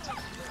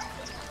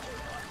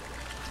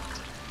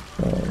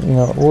 You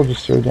know, we'll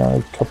just throw down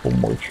a couple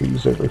more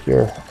trees over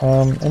here.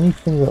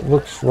 Anything that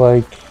looks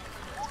like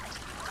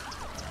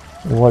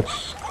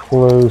what's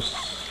close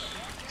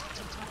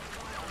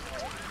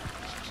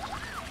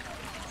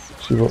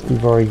to what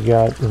we've already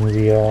got in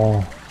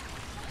the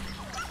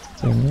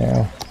in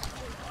there.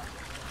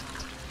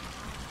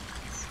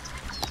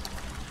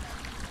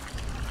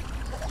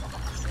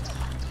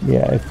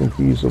 Yeah, I think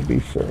these will be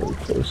fairly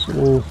close. So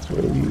we'll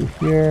throw you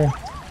here.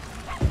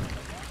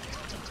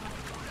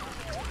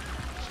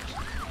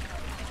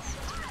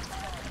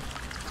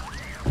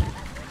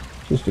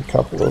 Just a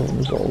couple of them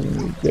is all we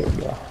need. There we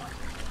go.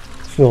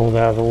 Fill it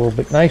out a little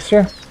bit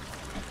nicer.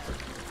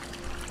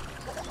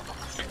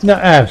 No,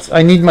 abs.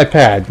 I need my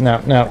pad. No.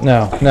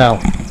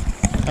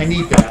 I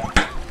need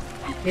that.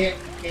 You can't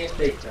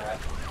take that.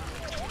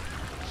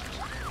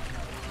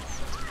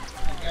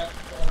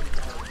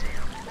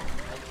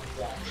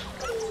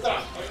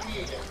 Stop. I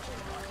need it.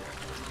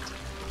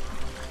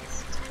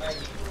 I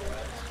need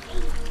that.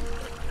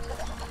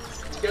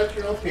 You got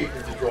your own paper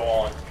to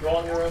draw on. Draw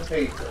on your own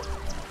paper.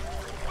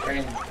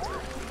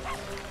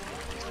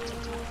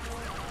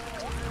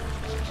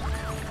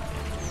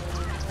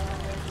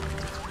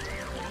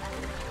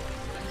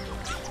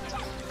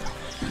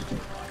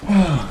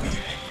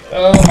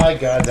 Oh my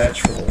God, that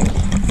troll.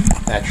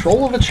 That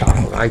troll of a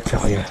child, I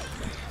tell you.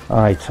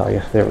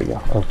 There we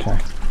go. Okay.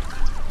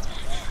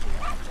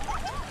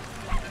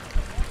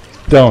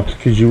 Don't,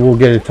 because you will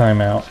get a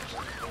timeout.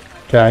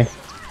 Okay?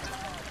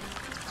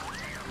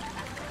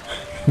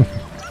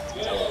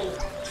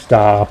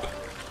 Stop.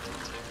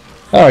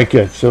 All right,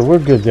 good. So we're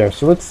good there.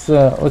 So let's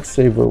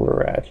save where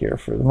we're at here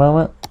for the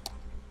moment.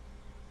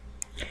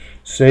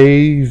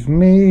 Save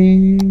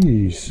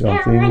me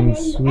something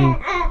sweet.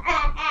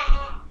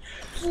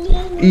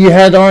 You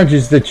had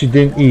oranges that you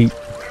didn't eat.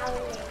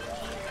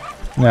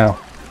 No.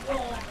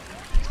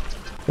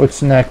 What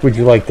snack would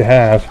you like to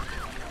have?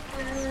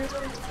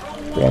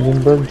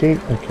 Brandenburg Gate?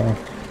 Okay.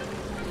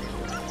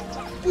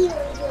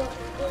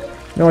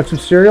 You want some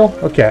cereal?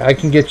 Okay, I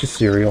can get you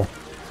cereal.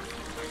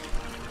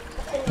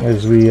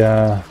 As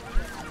we'll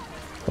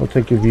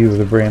take a view of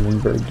the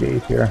Brandenburg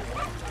Gate here.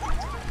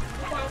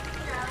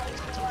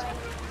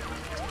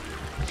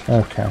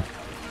 Okay.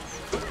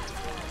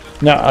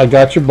 Now I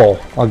got your bowl.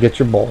 I'll get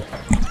your bowl.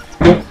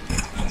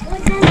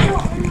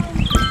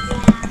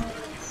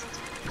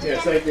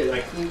 Yes, I did.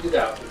 I cleaned it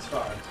out. It's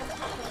fine.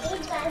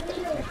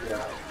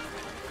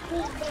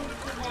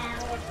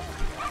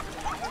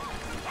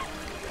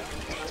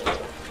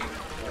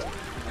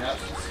 Have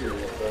some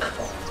cereal. That's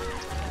fine.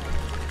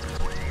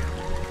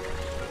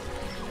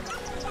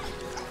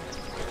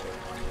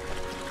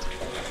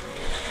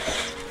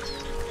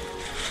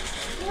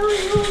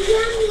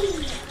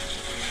 Yummy.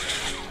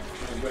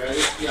 Well,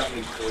 it's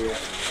yummy for you.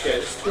 Get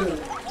a spoon.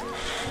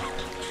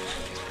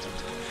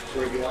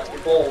 Where do you want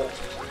your bowl?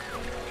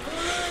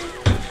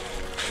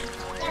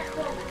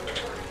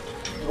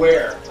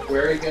 Where?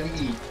 Where are you going to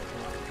eat?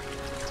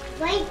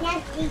 Right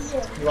next to you.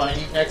 You want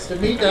to eat next to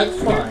me?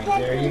 That's fine.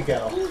 There you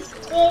go.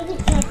 Baby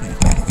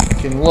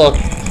You can look,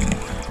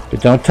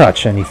 but don't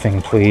touch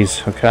anything,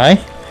 please, okay?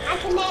 I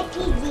can have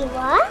PG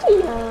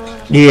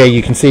Weiler. Yeah,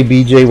 you can say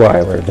BJ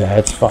Weiler.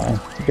 That's fine.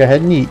 Go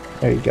ahead and eat.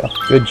 There you go.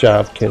 Good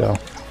job, kiddo.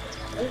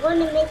 I'm going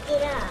to make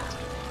it up.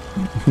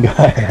 Go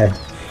ahead.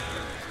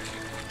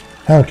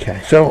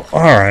 Okay, so,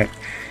 alright.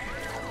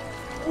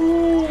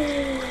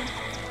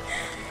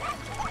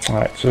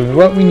 Alright, so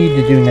what we need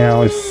to do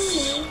now is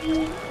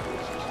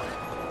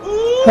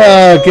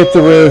get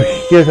the road.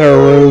 get our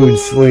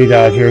roads laid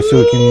out here so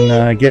we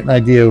can get an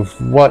idea of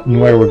what and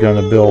where we're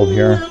going to build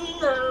here.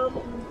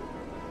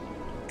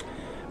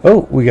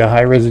 Oh, we got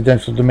high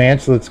residential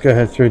demand, so let's go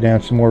ahead and throw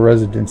down some more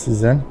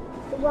residences in.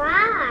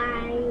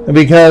 Why?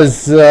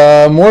 Because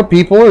more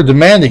people are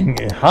demanding,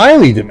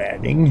 highly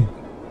demanding.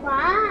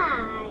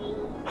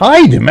 Why?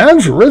 High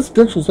demand for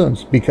residential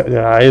zones. Because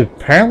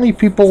apparently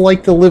people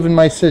like to live in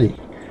my city.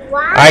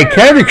 Why? I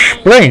can't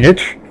explain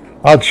it.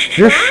 It's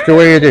just the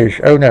way it is.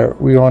 Oh no,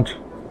 we want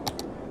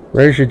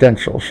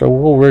residential. So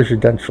we'll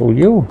residential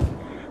you.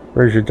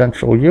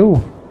 Residential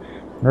you.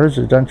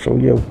 Residential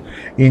you.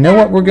 You know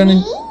what we're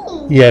gonna...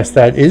 Yes,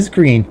 that is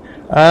green.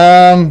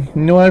 You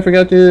know what I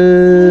forgot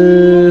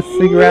to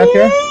figure out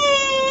here?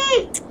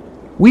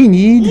 We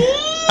need,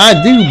 I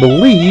do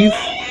believe,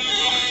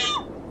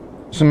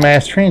 some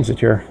mass transit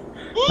here.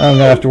 I'm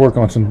gonna have to work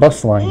on some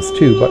bus lines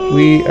too, but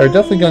we are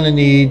definitely gonna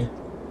need,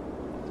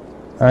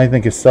 I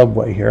think, a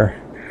subway here.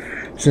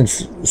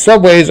 Since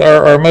subways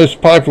are our most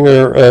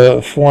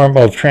popular form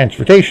of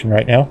transportation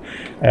right now,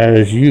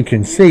 as you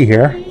can see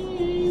here.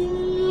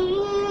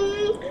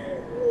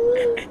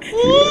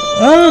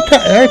 Oh,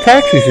 our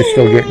taxis are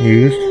still getting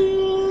used.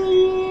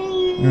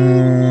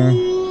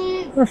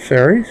 Or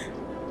ferries.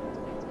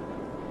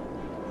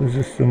 Is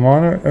this the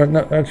monorail?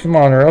 No, that's the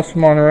monorail. That's the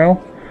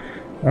monorail.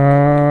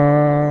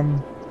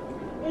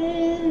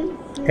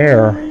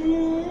 Air.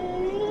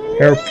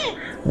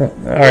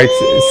 Alright,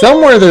 so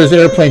somewhere there's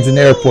airplanes in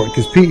the airport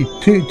because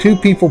two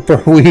people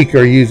per week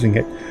are using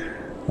it.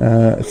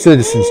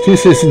 Citizens. 2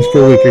 citizens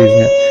per week are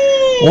using it.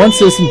 1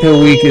 citizen per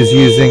week is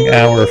using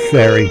our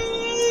ferry.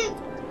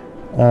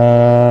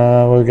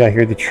 What we got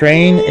here? The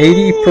train.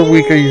 80 per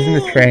week are using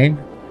the train.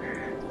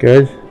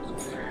 Good.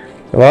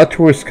 A lot of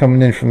tourists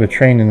coming in from the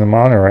train and the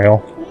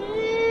monorail.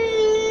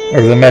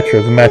 Or the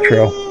metro.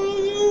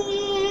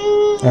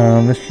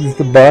 This is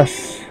the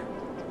bus.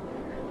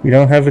 We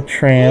don't have a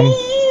tram.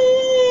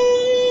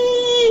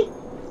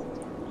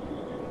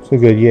 So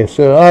good, yeah.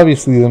 So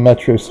obviously the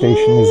metro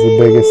station is the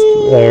biggest,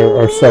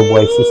 or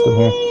subway system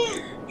here.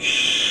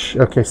 Shh.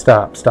 Okay,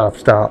 stop.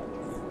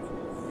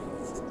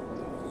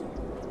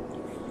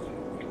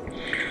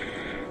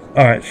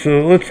 Alright,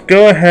 so let's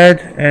go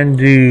ahead and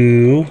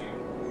do...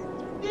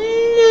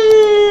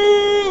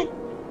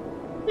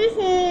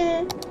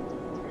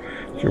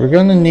 So we're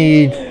going to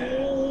need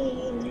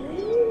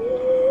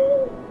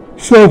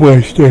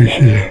subway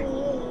station.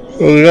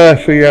 So we got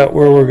to figure out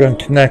where we're going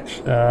to connect.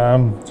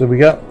 So we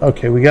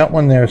got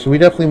one there. So we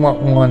definitely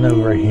want one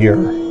over here.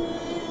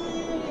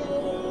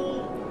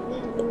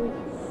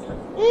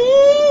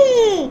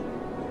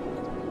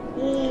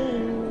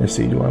 Let's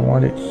see, do I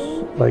want it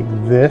like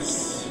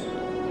this?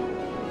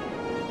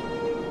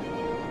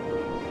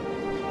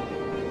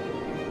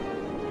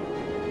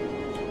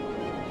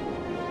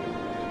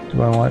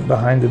 Do I want it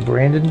behind the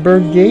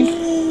Brandenburg Gate?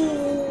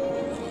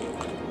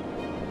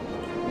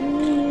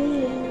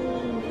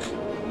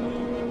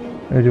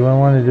 Or do I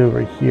want it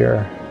over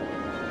here?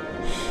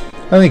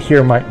 I think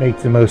here might make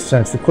the most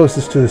sense. The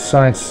closest to the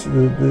science,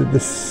 the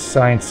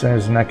science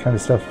centers and that kind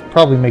of stuff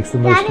probably makes the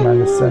most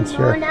amount of sense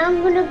here.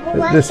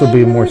 This will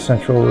be a more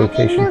central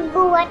location.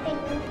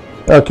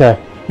 Okay,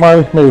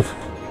 Marley, move.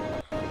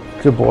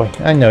 Good boy.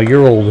 I know,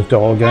 you're old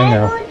dog, I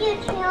know.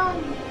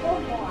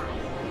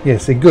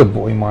 Yes, a good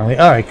boy, Marley.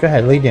 Alright, go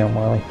ahead, lay down,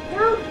 Marley.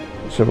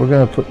 So we're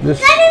going to put this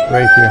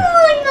right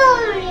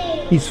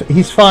here.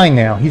 He's fine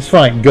now. He's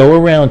fine. Go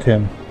around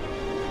him.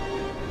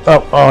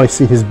 Oh, I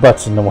see his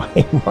butt's in the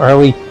way,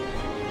 Marley.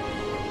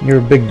 You're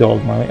a big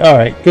dog, Marley.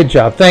 Alright, good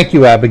job. Thank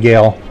you,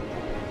 Abigail.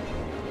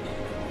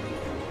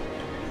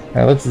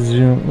 Alright, let's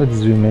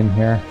zoom in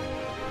here.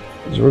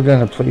 So we're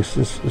going to place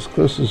this as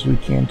close as we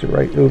can to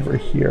right over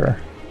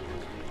here.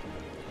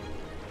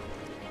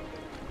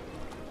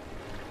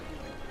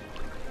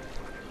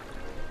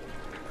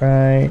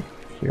 Right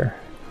here.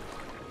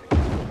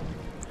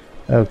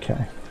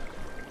 Okay.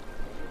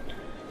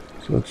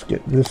 So let's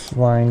get this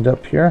lined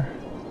up here.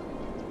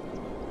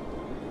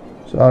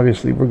 So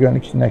obviously we're going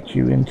to connect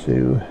you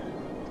into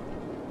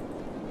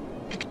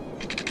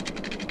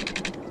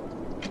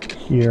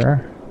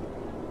here.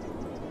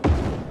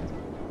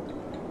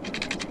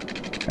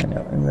 I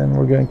know, and then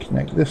we're going to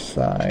connect this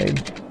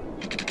side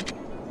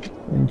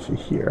into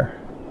here.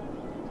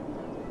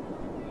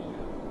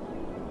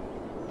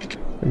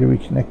 Or do we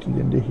connect it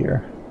into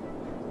here?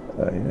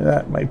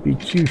 That might be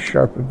too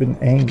sharp of an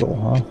angle,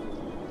 huh?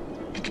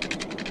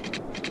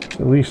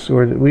 So we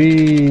sort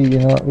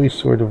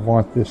of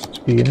want this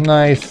to be a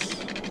nice,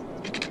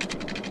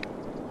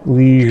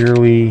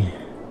 leisurely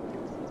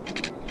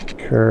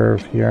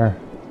curve here.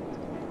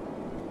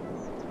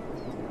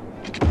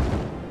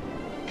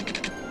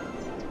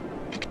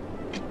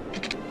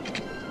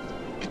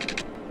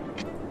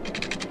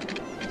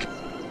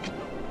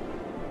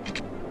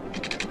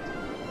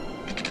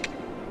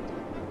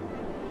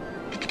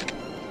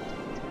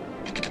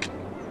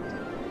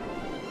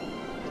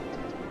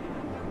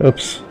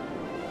 Oops.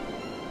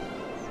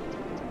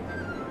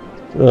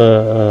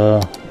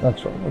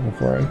 That's what I'm looking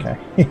for. Okay.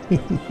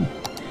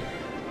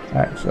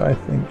 Alright, so I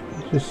think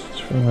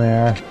Just from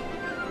there.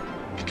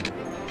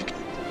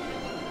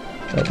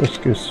 Oh, let's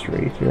go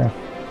straight here.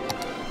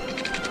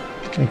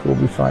 I think we'll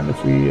be fine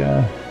if we.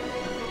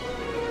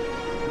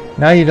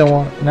 Now you don't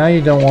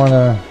want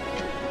to.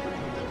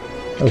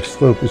 Oh,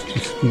 slope is too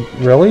steep.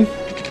 Really?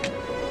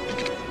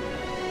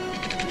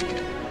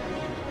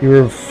 You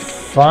were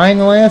fine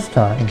last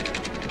time.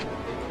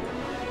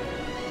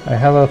 Alright,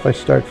 how about if I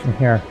start from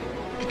here?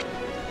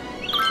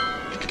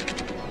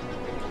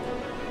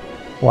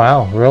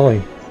 Wow,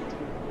 really?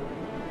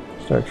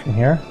 Start from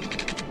here?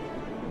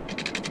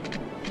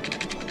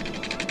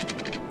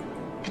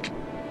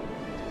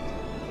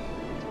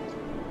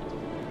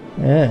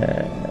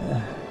 Yeah.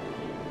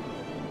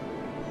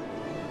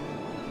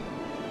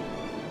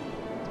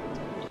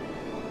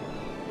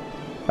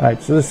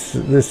 Alright, so this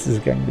is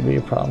going to be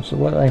a problem. So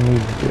what I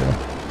need to do...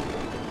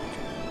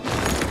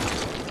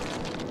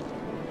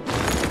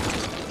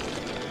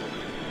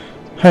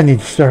 I need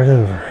to start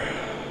over.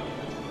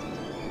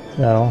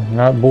 No,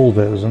 not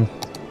bulldozing.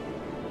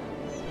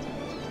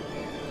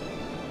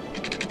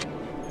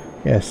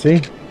 Yeah,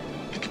 see?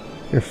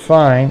 You're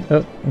fine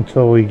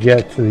until we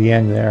get to the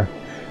end there.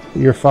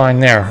 You're fine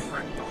there.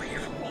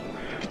 Unbelievable.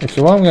 Okay,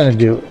 so what I'm going to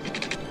do,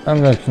 I'm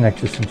going to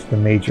connect this into the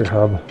major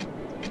hub.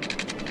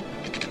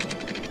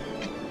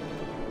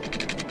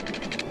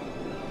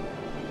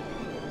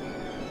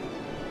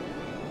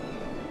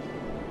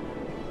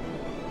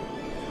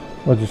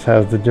 We'll just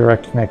have the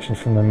direct connection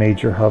from the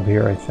major hub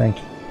here, I think.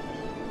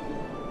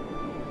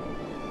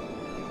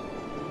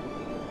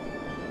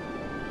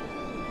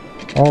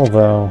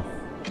 Although,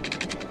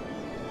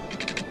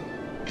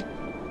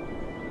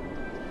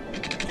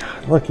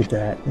 God, look at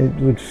that. It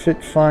would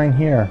fit fine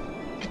here.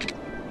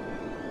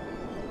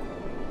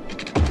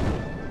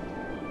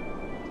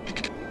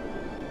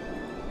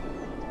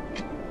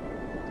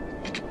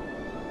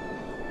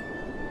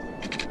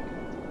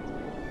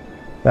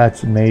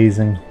 That's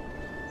amazing.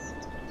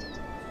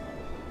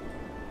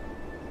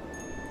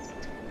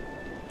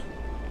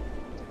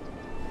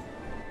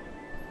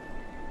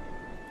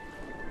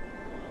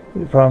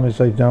 The problem is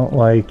I don't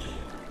like,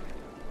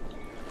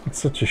 it's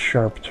such a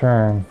sharp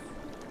turn.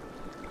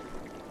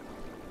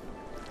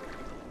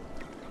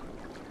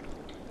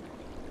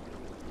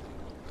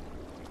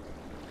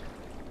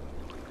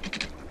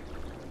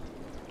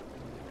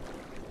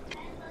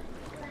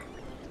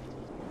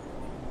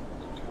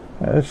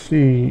 Let's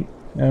see,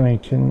 I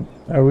mean,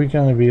 are we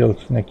going to be able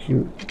to connect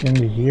you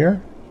into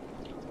here?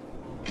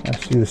 I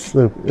see the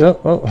slope.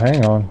 Oh,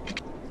 hang on.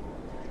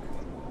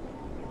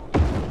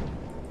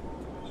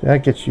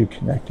 That gets you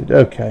connected.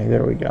 Okay,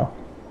 there we go.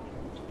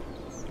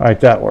 Alright,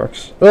 that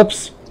works.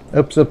 Oops.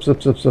 Oops.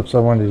 I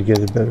wanted to get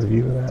a better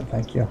view of that.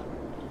 Thank you.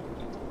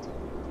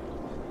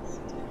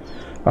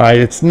 Alright,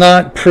 it's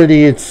not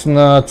pretty, it's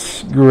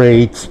not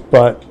great,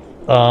 but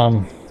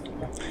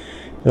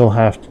it'll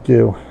have to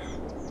do.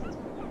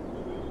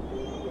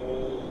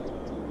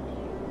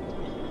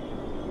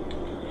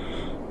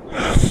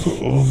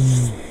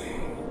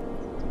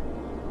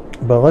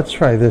 But let's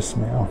try this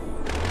now.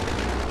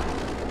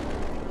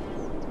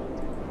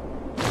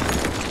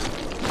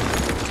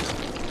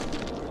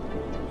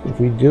 If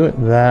we do it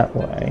that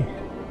way,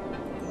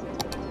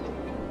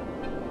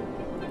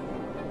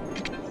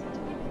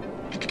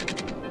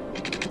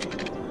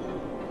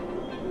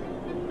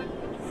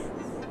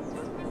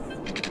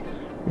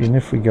 even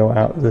if we go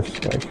out this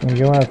way, can we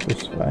go out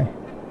this way?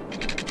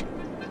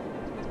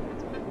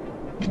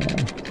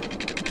 Yeah.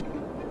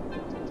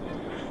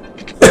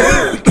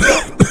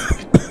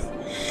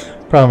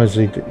 Problem is,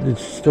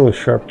 it's still a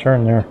sharp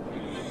turn there.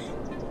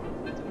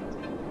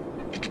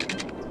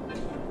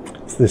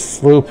 It's this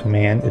slope,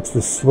 man. It's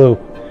the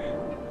slope.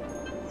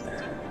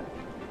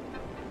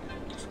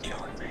 It's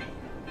killing me.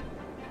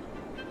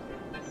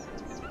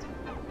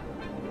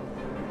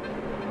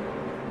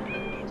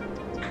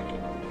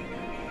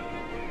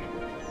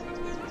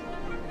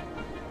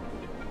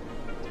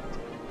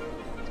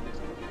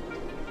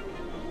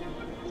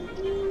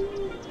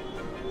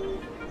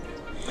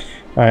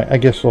 Alright, I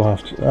guess we'll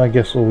have to, I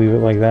guess we'll leave it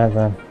like that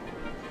then.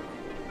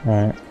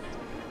 Alright.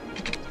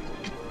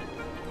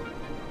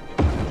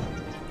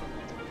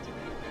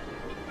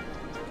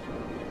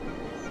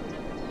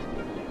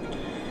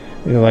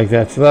 Like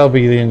that, so that'll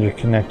be the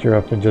interconnector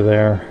up into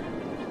there.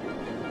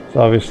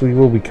 So obviously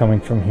we'll be coming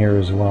from here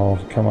as well,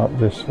 come up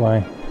this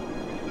way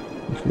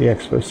into the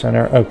expo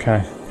center.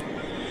 Okay.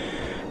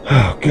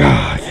 Oh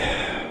god,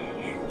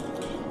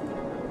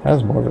 that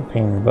was more of a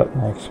pain in the butt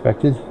than I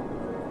expected.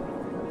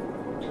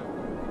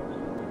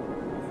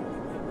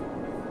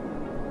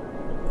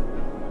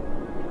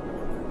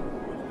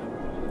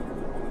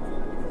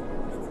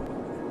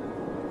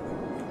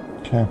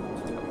 Okay.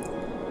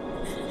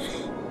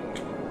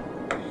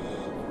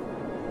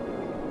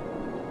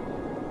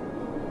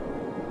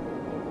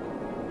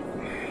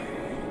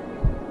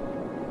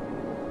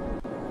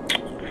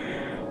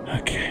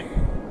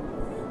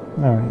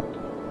 All right.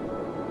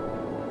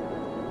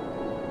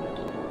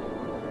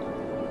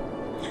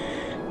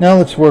 Now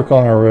let's work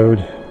on our road.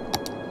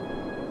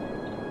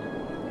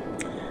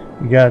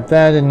 We got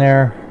that in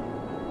there.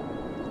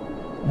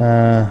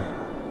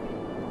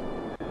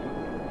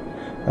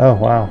 Oh,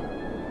 wow.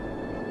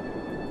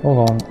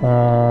 Hold on.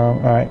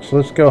 Alright, so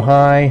let's go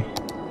high.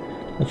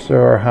 Let's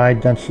throw our high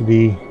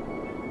density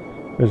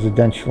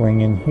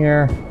residentialing in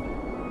here.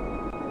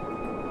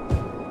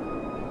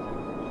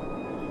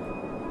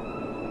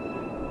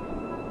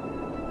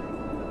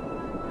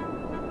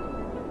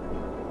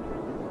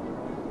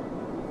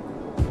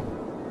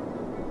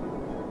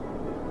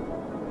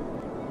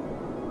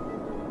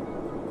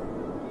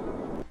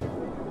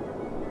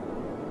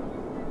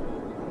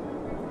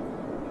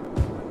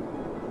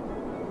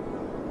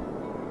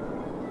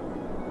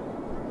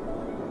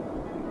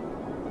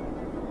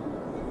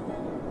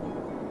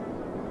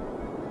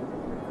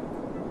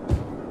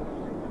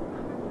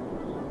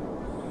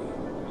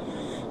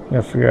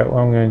 Gotta figure out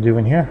what I'm going to do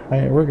in here.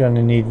 We're going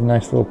to need a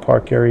nice little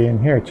park area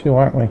in here too,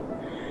 aren't we?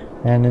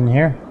 And in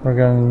here, we're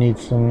going to need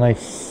some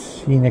nice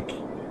scenic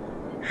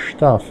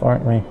stuff,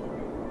 aren't we?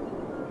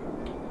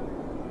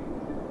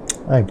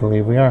 I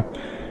believe we are.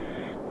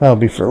 That'll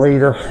be for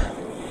later.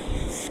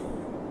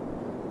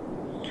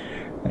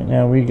 Right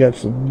now we got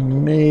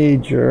some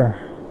major...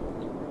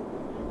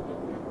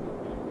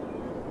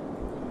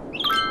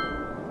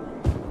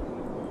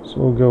 So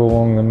we'll go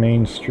along the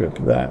main strip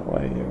that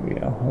way. There we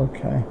go.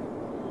 Okay.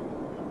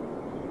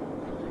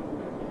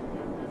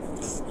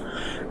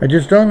 I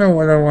just don't know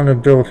what I want to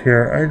build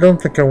here. I don't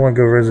think I want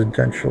to go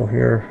residential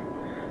here.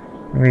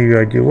 Maybe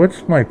I do.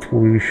 What's my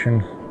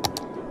pollution?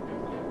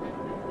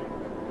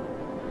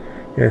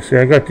 Yeah, see,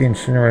 I got the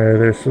incinerator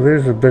there, so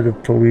there's a bit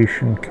of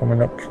pollution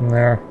coming up from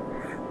there.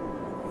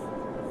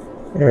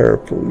 Air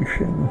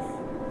pollution.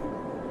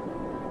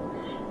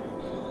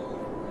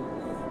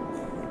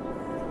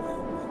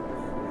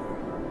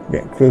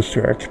 Getting close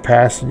to our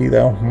capacity,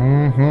 though.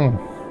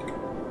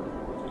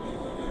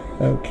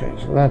 Okay,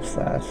 so that's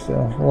that.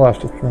 So we'll have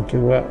to think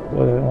about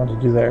what I want to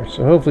do there.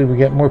 So hopefully we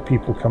get more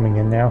people coming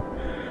in now.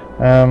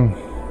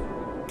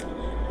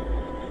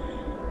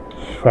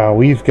 Wow,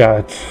 we've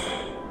got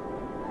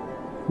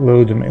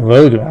load.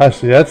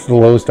 Actually, that's the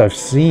lowest I've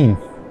seen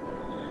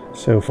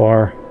so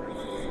far.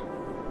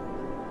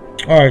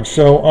 All right,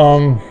 so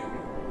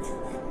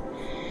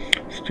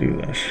let's do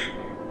this.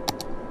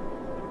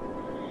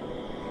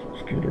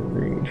 Let's get a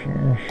road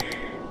here.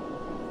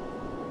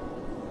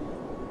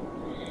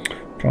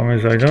 Problem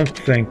is, I don't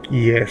think.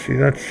 Yeah, see,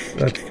 that's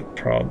the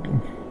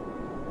problem.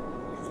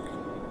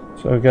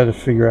 So I've got to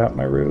figure out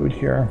my road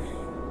here.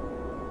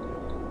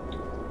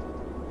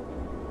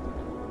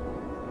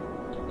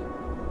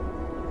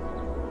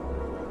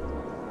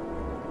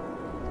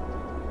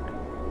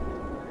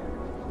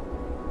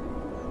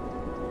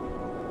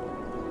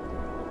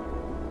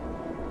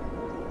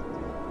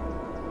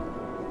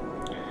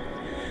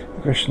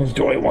 The question is,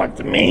 do I want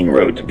the main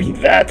road to be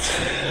that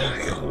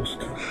close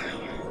to?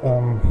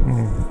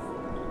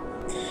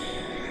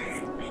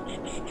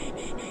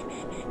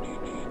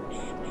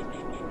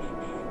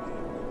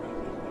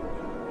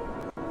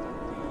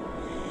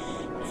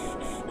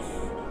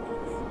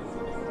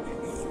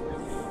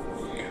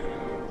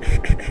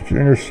 The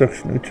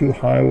intersection of two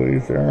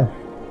highways there.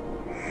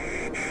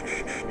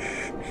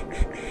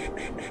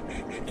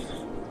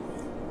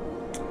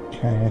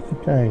 Okay, I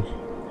think I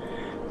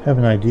have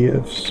an idea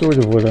of sort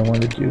of what I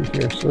want to do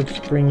here. So let's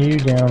bring you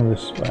down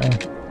this way.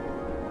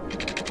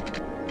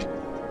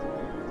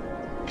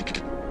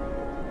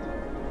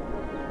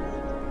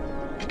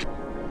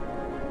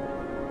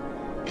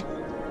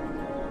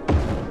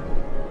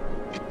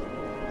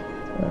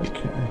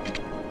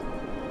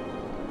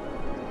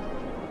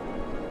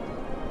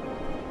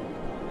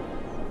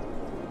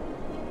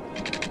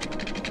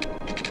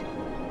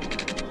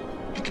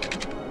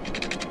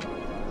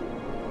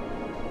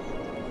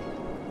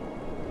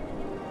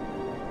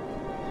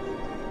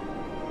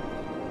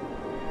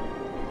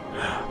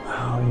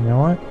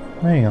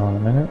 Hang on a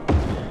minute.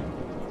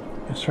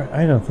 That's right,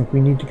 I don't think we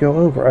need to go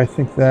over. I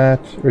think that,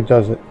 or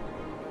does it?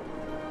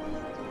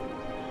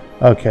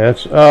 Okay,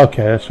 that's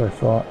what I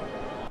thought.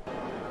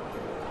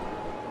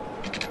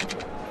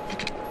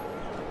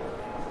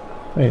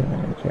 Wait a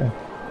minute here.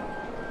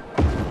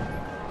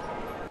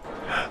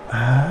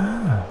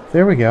 Ah,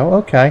 there we go.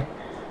 Okay.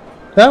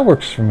 That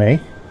works for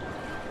me.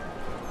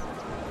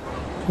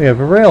 We have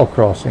a rail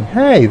crossing.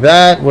 Hey,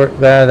 that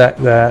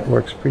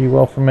works pretty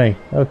well for me.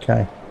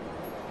 Okay.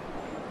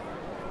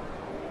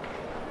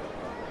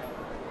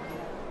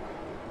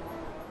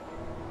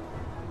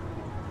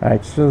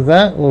 Alright, so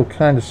that will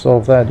kind of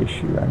solve that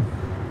issue then.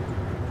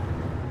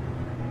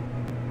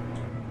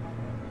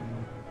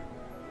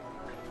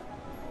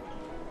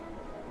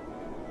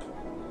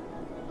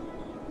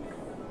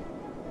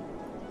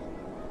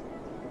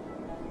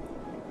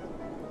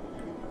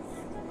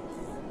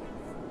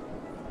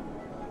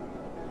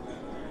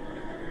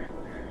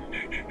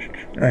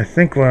 I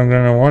think what I'm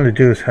going to want to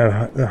do is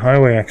have the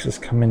highway access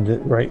come into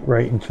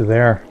right into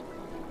there.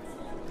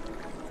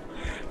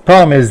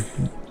 Problem is,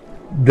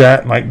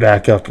 that might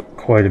back up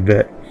quite a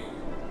bit.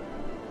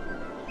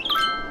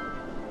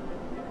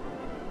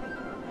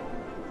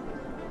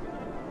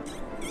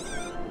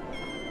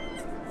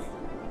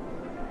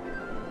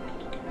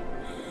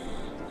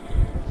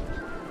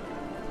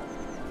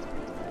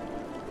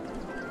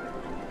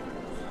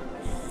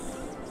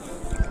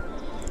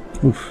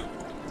 Oof.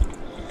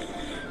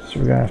 So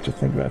we're gonna have to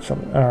think about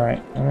something.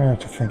 Alright, I'm gonna have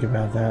to think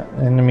about that.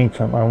 In the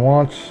meantime,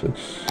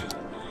 let's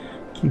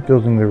keep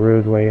building the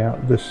roadway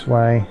out this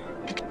way.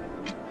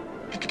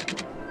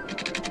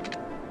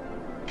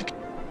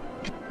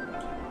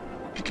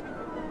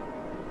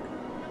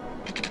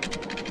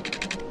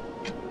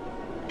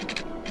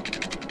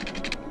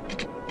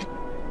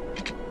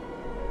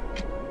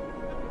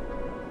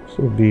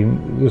 So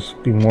this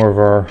would be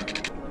more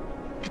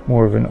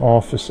of an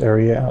office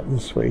area out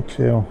this way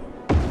too.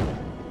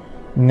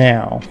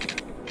 Now,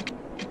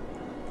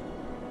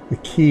 the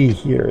key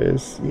here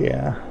is,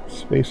 yeah,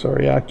 space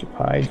already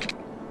occupied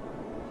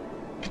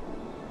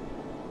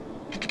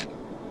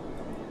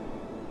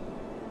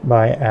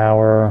by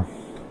our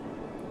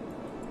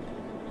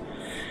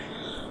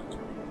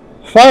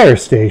fire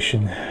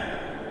station.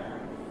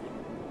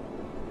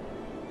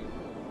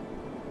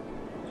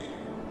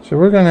 So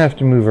we're going to have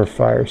to move our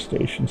fire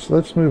station. So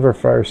let's move our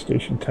fire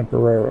station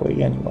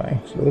temporarily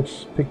anyway. So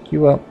let's pick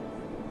you up.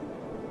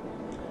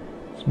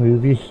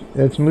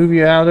 Let's move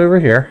you out over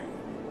here.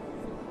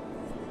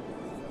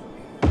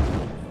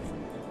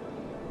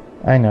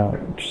 I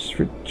know.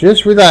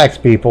 Just relax,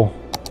 people.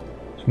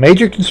 There's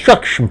major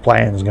construction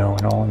plans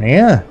going on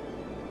here.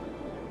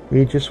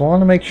 We just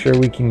want to make sure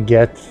we can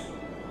get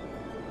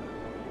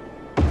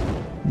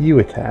you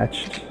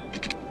attached.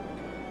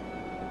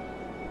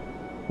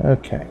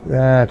 Okay,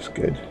 that's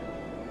good.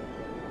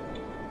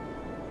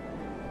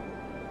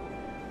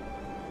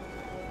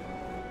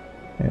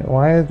 And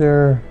why are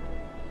there...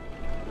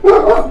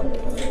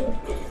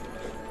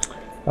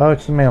 Oh,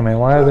 it's the mailman.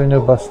 Why are there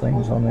no bus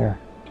lanes on there?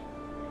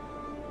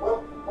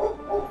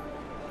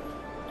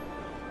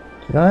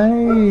 Did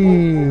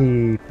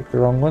I pick the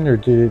wrong one, or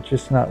did it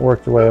just not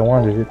work the way I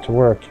wanted it to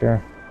work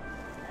here?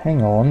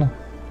 Hang on.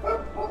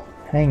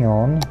 Hang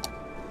on.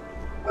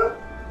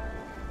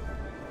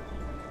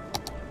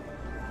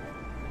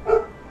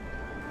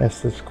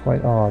 Yes, that's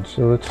quite odd.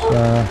 So let's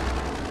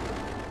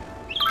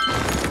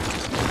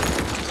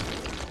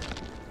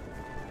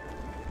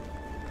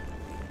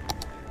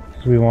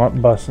we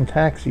want bus and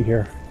taxi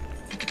here.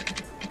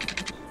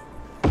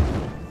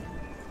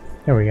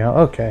 There we go.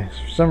 Okay.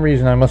 So for some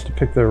reason I must have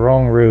picked the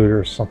wrong route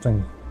or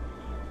something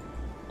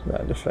to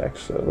that effect.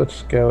 So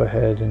let's go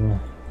ahead and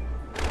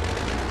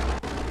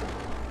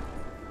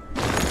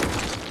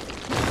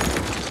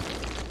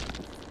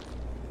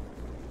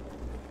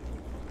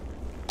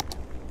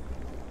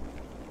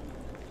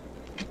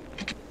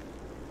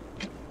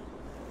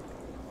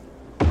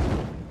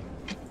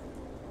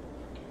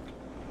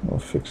we'll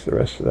fix the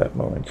rest of that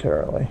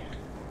momentarily.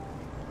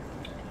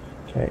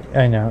 Okay,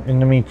 I know. In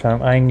the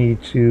meantime, I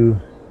need to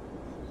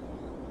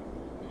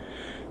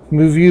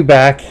move you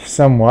back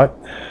somewhat.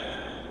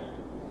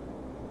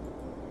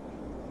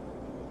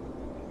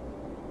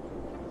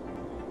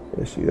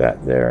 You see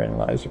that? Therein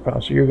lies the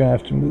problem. So you're going to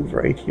have to move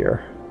right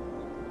here.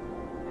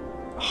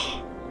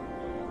 Oh,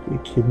 are you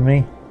kidding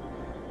me?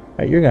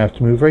 Alright, you're going to have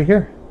to move right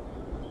here.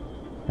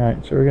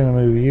 Alright, so we're going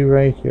to move you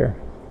right here.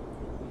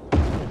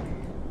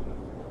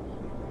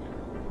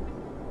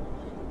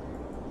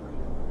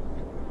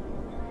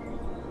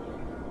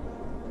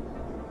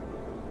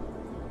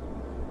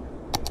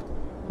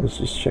 Let's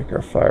just check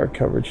our fire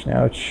coverage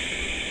now. It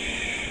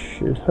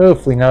should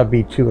hopefully not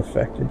be too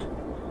affected.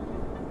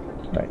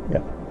 Right,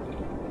 yep.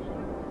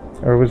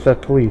 Or was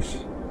that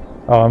police?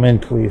 Oh, I'm in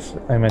police.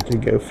 I meant to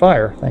go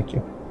fire. Thank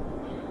you.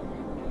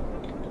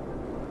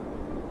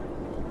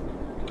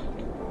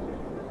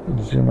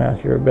 Zoom out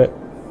here a bit.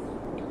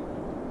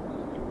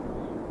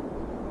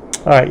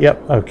 Alright,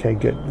 yep. Okay,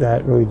 good.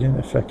 That really didn't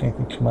affect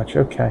anything too much.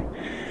 Okay.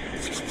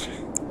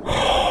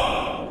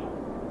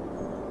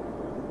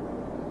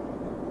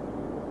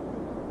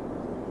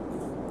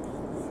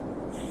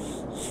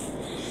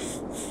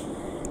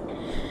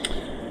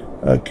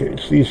 Okay,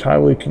 it's these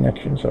highway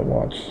connections I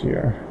want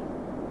here.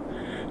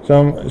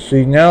 So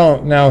see now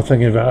I'm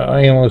thinking about it,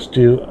 I almost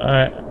do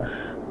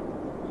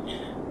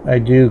I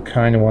do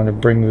kind of want to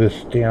bring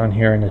this down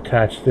here and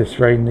attach this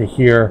right into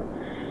here,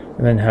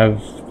 and then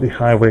have the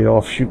highway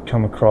offshoot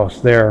come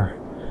across there.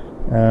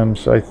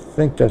 So I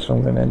think that's what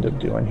I'm going to end up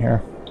doing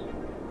here.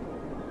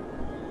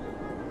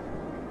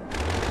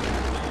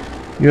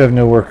 You have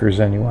no workers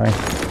anyway.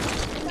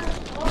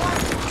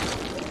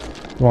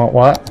 You want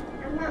what?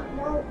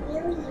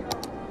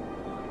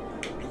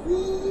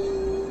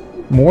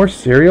 More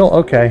cereal?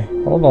 Okay,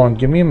 hold on,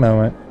 give me a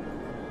moment.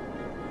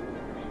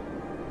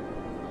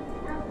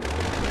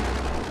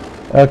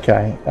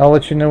 Okay, I'll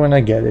let you know when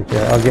I get it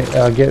there.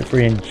 I'll get it for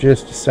you in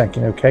just a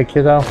second, okay,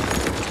 kiddo?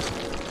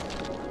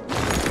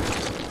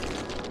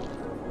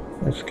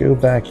 Let's go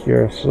back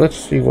here. So let's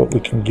see what we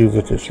can do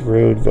with this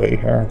roadway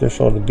here. This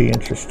ought to be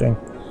interesting.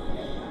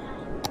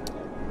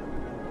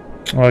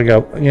 Oh, I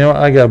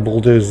gotta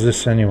bulldoze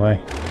this anyway.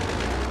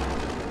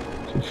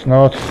 It's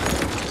not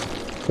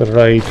the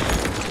right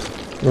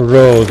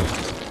road.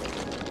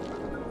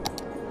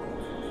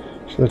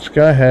 So let's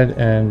go ahead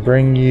and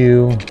bring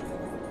you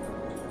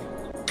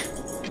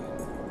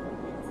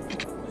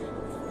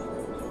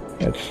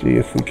Let's see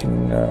if we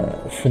can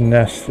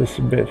finesse this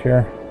a bit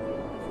here.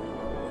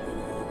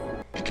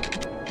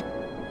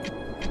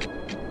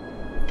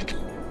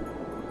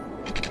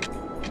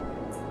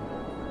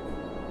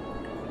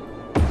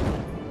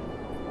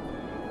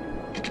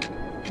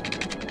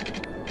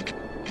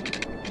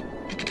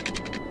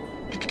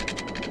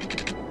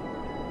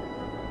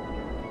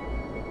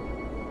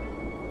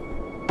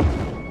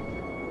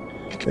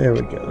 There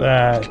we go.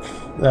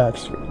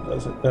 That's what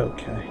does it.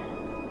 Okay.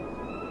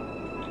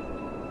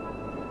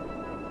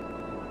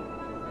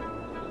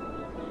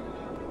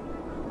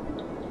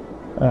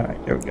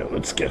 Alright, there we go.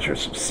 Let's get her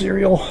some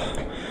cereal.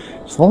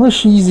 As long as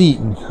she's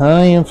eating,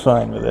 I am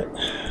fine with it.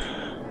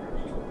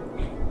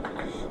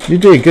 You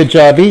did a good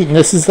job eating.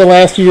 This is the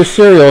last of your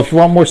cereal. If you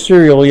want more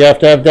cereal, you have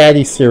to have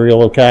Daddy's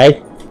cereal,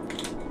 okay?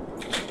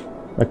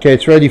 Okay,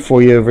 it's ready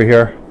for you over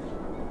here.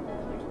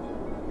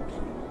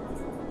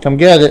 Come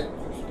get it.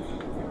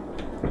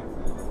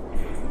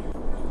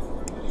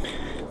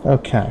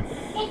 Okay.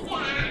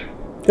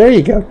 There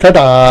you go.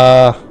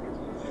 Ta-da!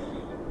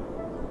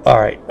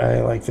 Alright,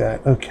 I like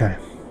that. Okay.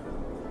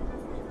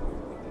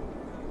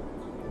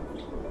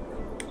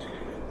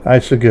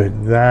 Alright, so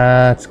good.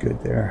 That's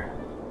good there.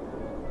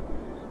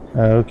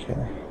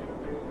 Okay.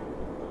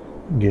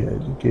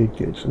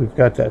 Good. So we've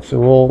got that. So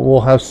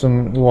we'll have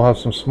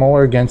some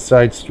smaller against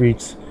side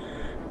streets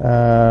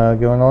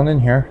going on in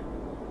here.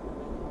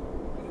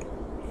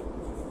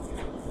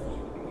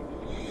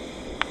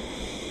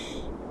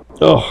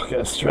 Oh,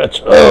 gotta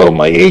stretch. Oh,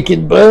 my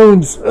aching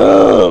bones.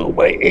 Oh,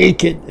 my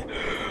aching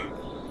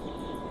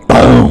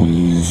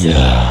bones.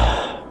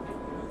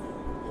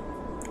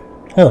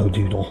 Hello,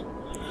 Doodle.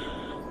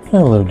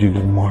 Hello,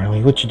 Doodle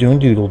Marley. What you doing,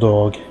 Doodle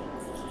Dog?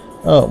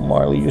 Oh,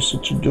 Marley, you're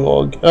such a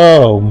dog.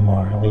 Oh,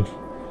 Marley.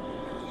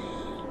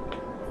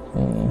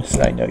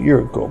 Side note, you're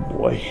a good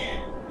boy.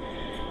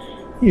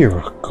 You're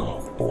a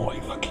good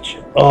boy. Look at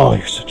you. Oh,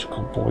 you're such a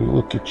good boy.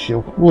 Look at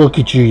you. Look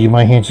at you, you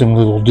my handsome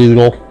little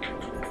Doodle.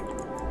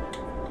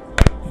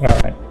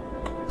 Alright.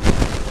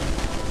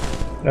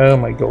 Oh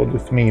my god,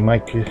 with me, my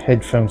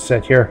headphone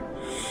set here.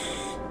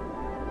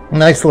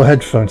 Nice little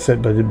headphone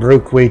set, but it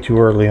broke way too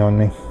early on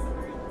me.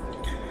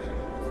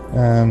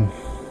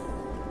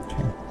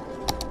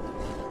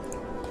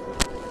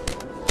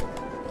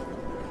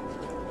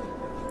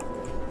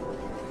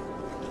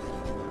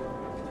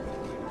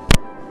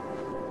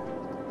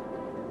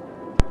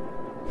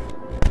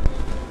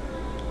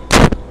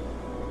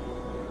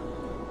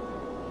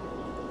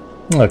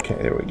 Okay,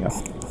 there we go.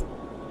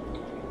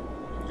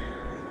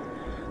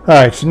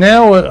 Alright, so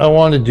now what I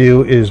want to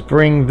do is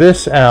bring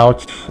this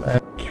out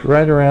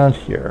right around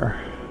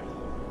here.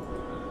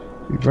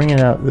 We bring it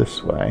out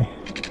this way.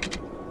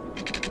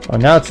 Oh,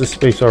 now it's a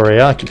space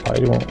already occupied.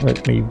 It won't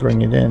let me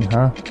bring it in,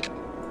 huh?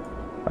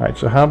 Alright,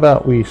 so how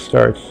about we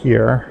start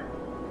here?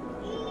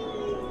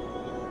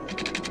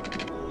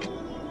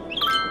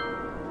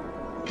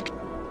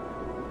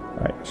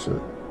 Alright,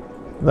 so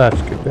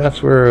that's good.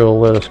 That's where it'll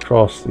let us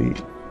cross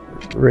the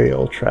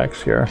rail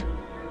tracks here.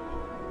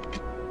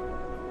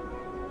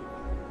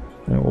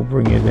 And we'll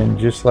bring it in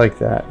just like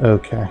that.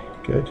 Okay,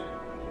 good.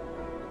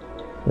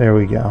 There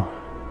we go.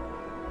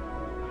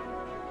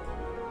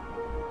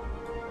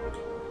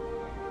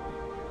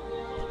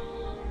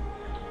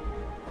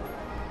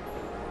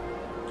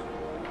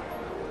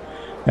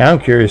 Now I'm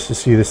curious to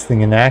see this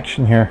thing in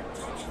action here.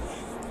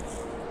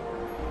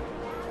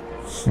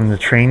 And the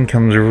train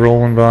comes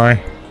rolling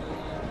by.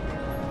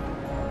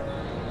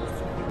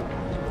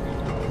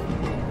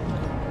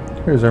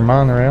 Here's our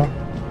monorail.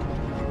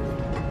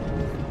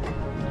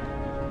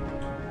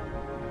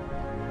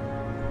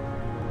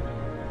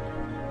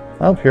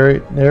 Oh, here,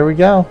 there we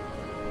go.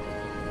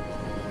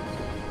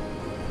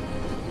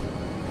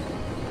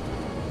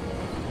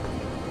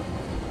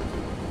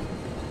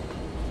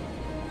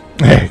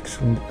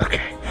 Excellent.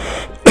 Okay.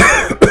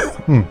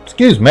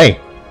 Excuse me.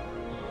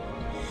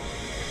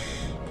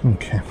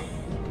 Okay.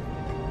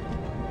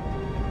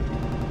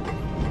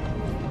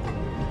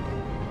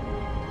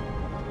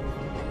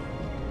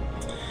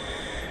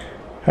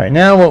 All right,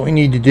 now what we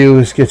need to do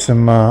is get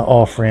some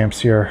off ramps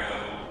here.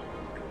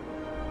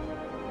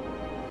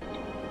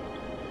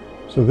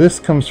 So this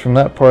comes from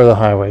that part of the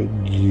highway.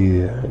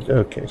 Good.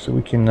 Okay, so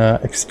we can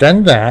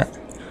extend that.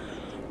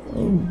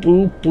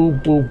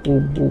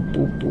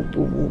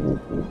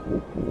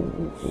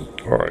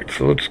 Alright,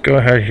 so let's go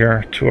ahead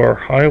here to our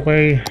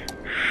highway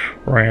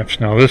ramps.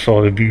 Now this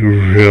ought to be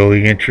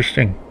really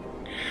interesting.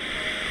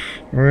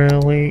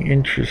 Really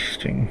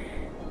interesting.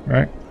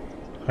 Right?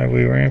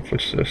 Highway ramp,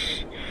 what's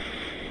this?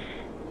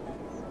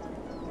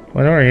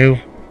 What are you?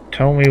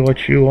 Tell me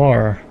what you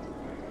are.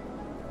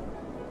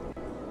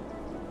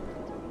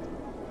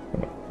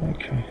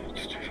 Okay,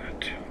 let's do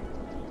that too.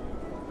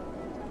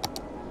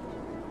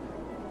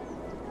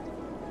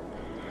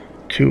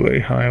 Two-way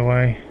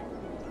highway.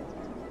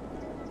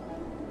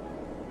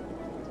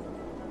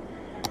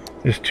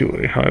 This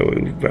two-way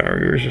highway with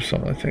barriers or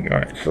something, I think.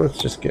 Alright, so let's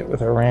just get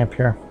with our ramp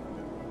here.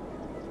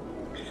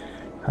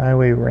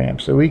 Highway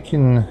ramp. So we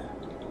can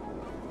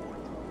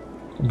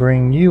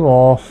bring you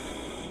off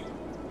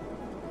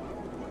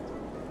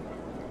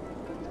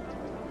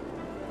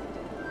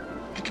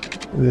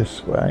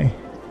this way.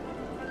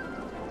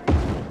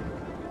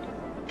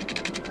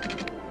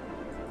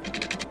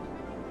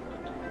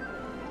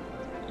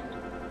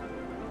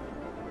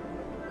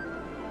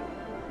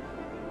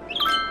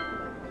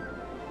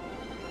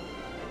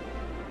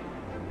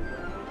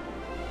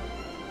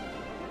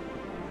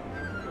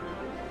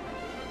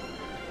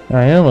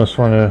 I almost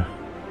want to,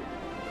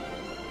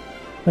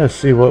 let's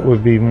see what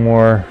would be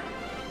more,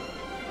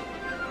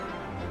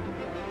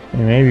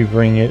 and maybe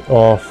bring it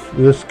off,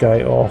 this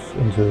guy off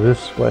into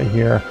this way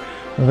here.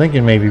 I'm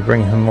thinking maybe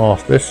bring him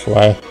off this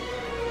way.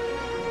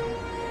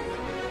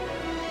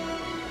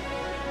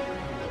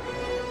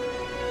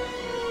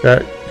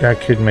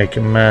 That could make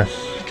a mess.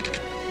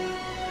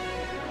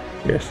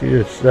 Yeah, see,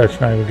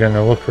 that's not even going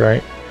to look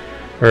right,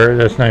 or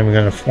that's not even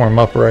going to form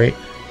up right.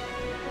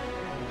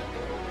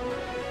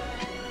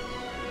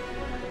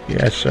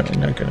 Yeah, it's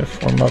certainly not going to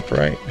form up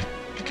right.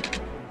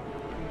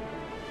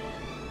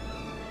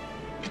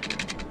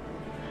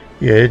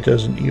 Yeah, it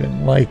doesn't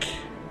even like.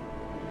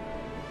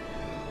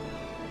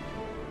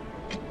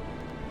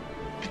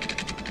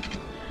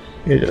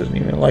 It doesn't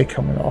even like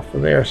coming off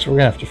of there, so we're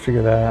going to have to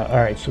figure that out.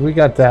 Alright, so we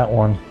got that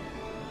one.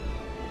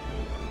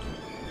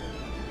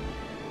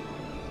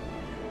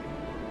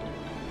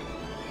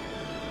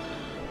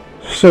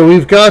 So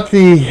we've got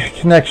the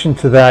connection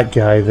to that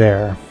guy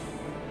there.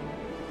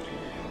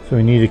 So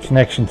we need a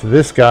connection to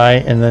this guy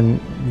and then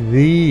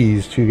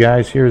these two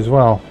guys here as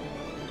well.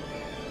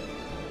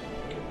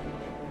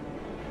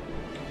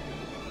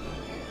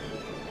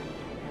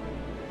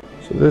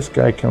 So this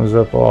guy comes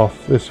up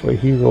off this way.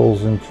 He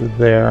rolls into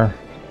there.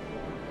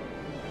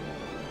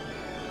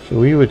 So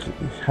we would,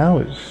 how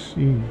is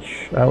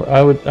siege?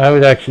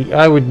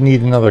 I would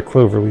need another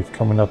cloverleaf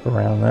coming up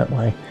around that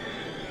way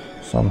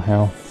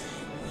somehow.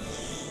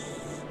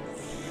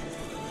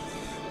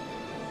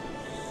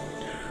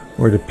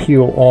 Or to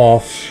peel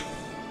off.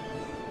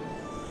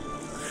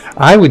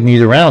 I would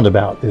need a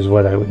roundabout is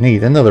what I would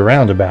need. Another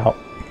roundabout.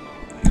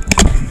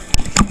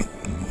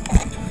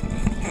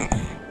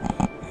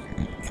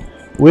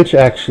 Which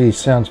actually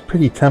sounds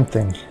pretty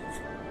tempting.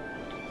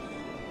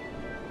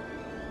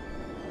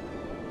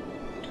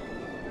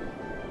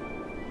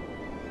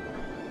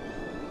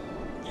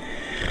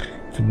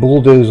 To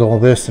bulldoze all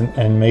this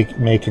and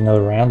make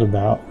another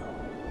roundabout.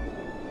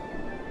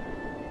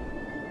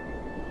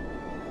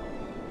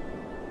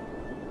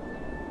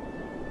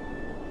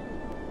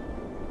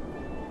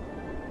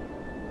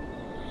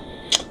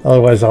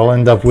 Otherwise, I'll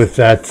end up with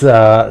that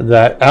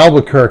that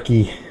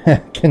Albuquerque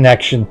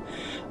connection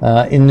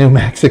in New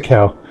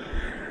Mexico.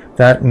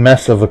 That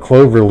mess of a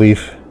clover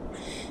leaf.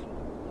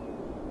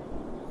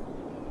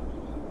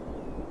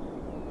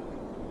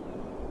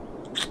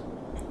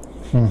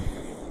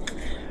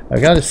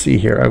 I've got to see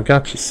here. I've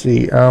got to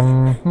see.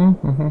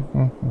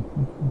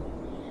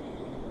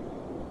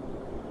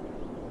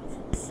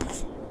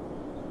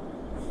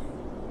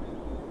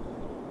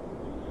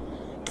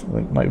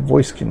 My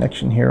voice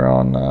connection here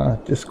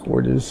on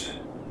Discord is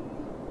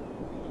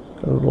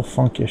got a little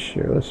funkish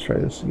here. Let's try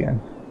this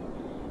again.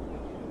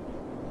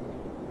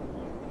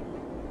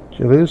 Did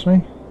you lose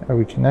me? Are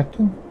we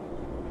connecting?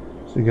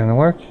 Is it gonna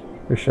work?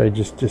 Or should I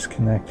just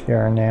disconnect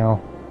here and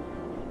now?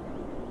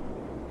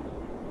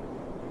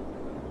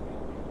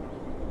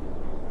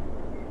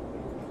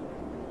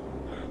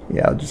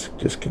 Yeah, I'll just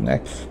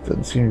disconnect.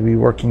 Doesn't seem to be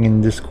working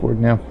in Discord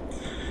now.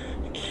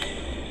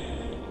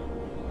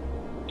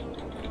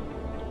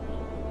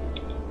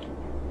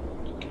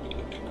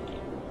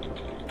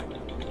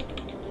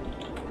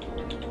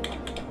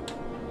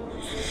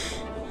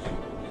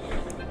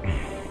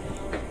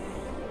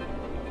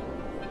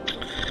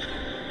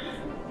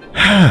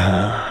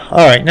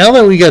 All right, now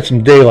that we got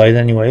some daylight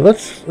anyway,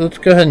 let's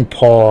go ahead and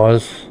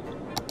pause.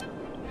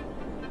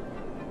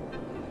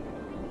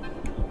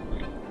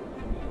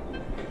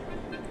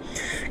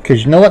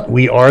 Because you know what?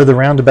 We are the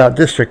Roundabout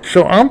District.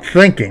 So I'm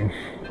thinking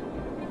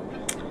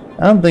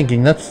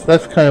that's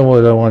kind of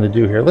what I want to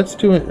do here. Let's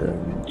do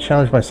it.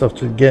 Challenge myself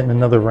to getting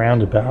another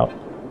roundabout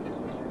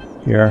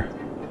here.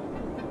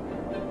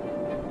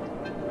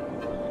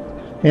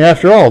 And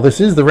after all,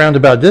 this is the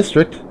Roundabout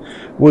District.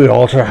 We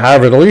ought to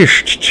have at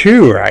least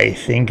two, I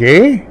think,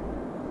 eh?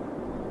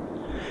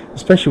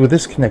 Especially with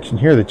this connection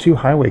here, the two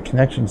highway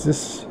connections,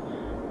 this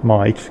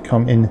might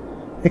come in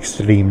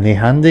extremely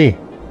handy.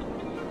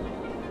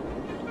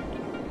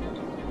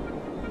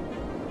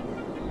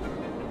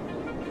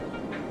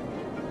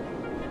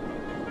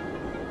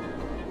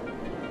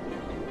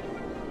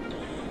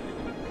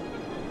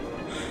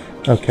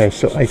 Okay,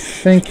 so I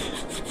think...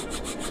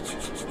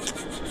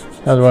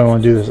 How do I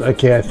want to do this?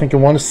 Okay, I think I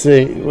want to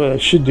say what I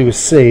should do is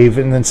save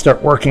and then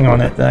start working on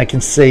it. Then I can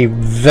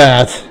save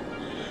that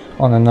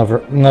on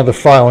another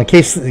file in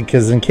case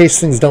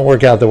things don't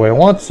work out the way I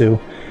want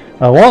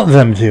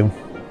them to.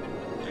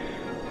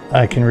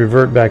 I can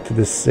revert back to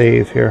this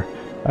save here.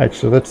 All right,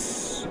 so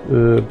let's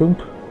boom.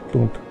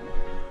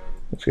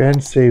 Let's go ahead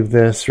and save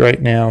this right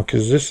now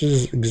because this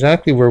is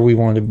exactly where we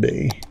want to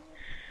be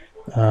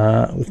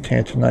with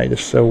Tantonitis.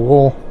 So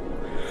we'll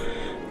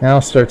Now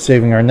start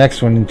saving our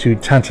next one into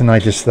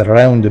Tantonitis the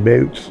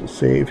Roundabout. So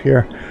save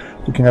here.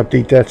 We can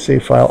update that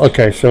save file.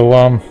 Okay, so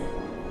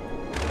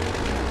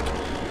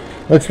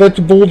let's let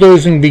the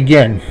bulldozing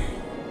begin.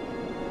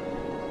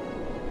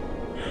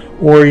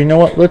 Or you know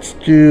what? Let's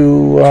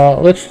do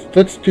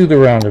the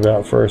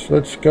roundabout first.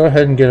 Let's go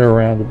ahead and get a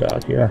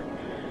roundabout here,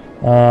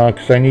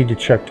 because I need to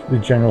check the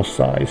general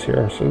size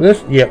here. So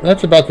this, yeah,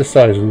 that's about the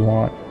size we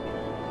want.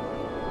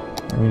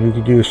 I mean, we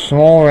could do a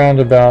small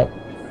roundabout.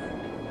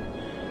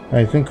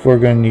 I think we're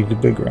going to need the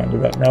big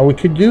roundabout. Now we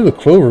could do the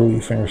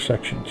cloverleaf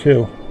intersection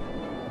too.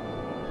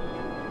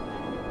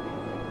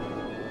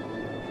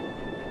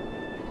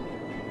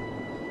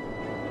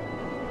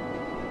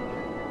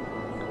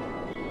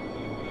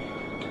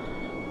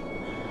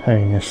 I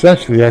mean,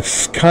 essentially,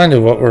 that's kind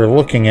of what we're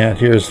looking at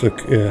here, is the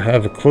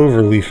have a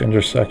cloverleaf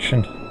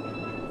intersection.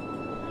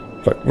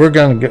 But we're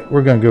gonna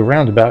go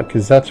roundabout,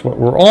 because that's what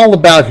we're all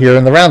about here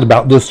in the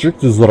Roundabout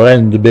District, is the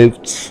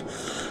roundabouts.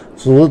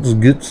 So let's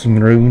get some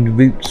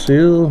roundabouts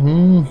here.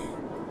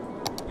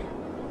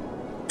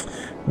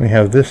 We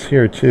have this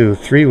here too,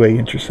 three-way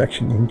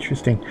intersection.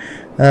 Interesting.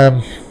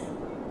 All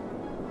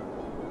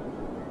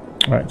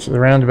right, so the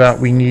roundabout,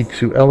 we need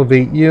to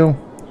elevate you.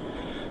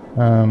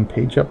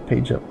 Page up,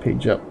 page up,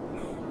 page up.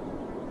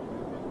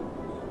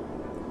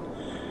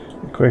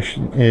 The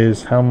question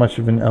is, how much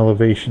of an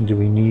elevation do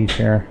we need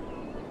here?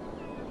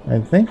 I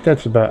think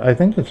that's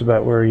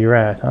about where you're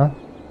at, huh?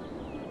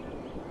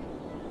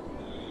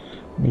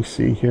 Let me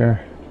see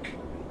here.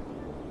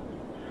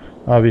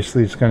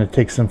 Obviously, it's going to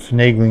take some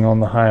finagling on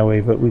the highway,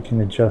 but we can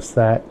adjust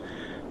that.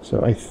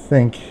 So I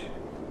think.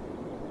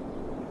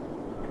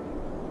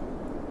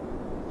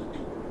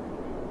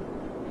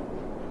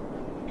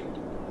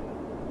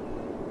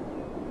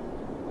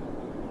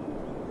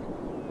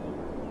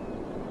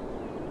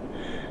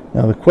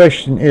 Now the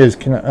question is,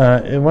 can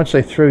once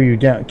I throw you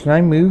down, can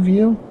I move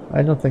you?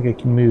 I don't think I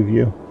can move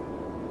you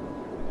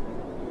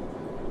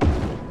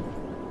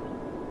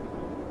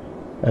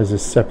as a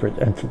separate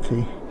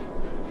entity.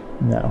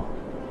 No.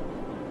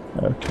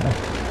 Okay.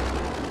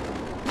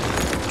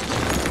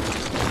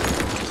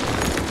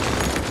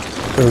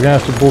 So we're gonna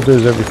have to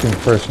bulldoze everything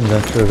first and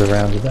then throw the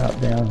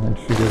roundabout down and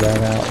figure that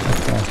out.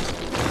 Okay.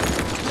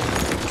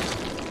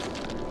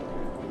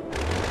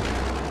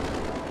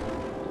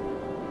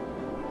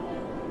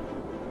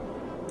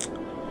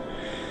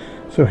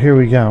 So here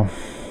we go.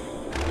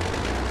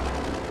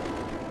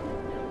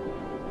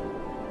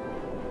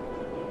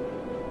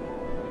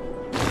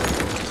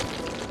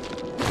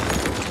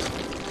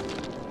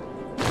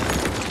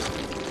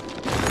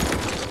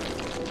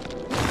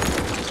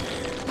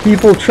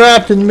 People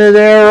trapped in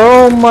midair.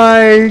 Oh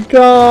my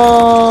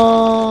god.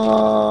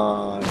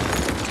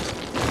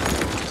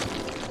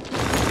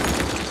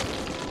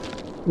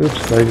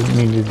 Oops, I didn't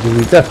mean to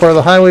delete that part of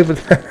the highway, but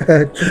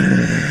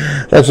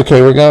that's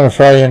okay. We're going to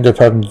probably end up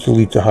having to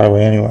delete the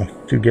highway anyway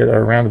to get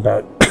our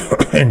roundabout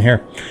in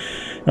here.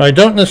 Now, I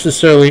don't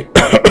necessarily,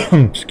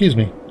 excuse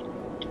me,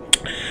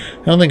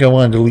 I don't think I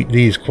want to delete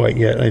these quite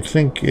yet. I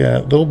think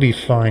they'll be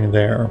fine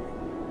there,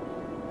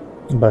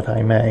 but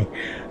I may.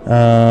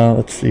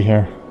 Let's see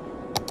here.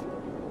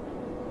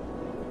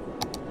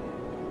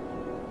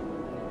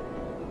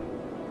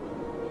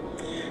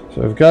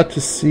 So I've got to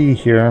see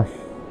here.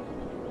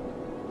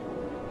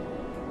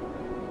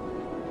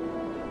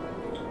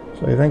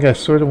 So I think I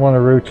sort of want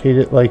to rotate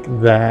it like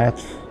that.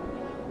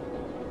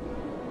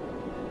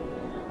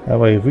 That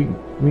way, if we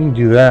can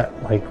do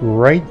that like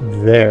right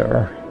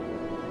there.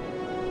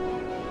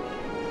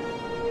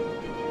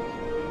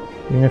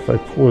 Even if I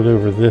pull it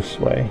over this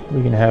way,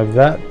 we can have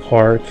that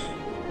part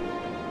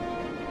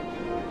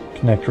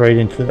connect right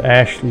into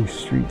Ashley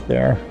Street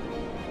there.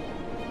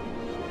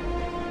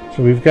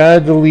 So we've got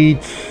to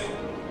delete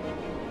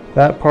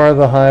that part of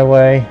the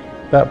highway,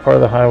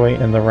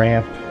 and the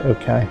ramp.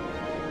 Okay.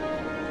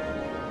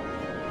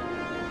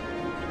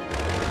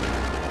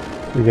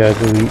 We got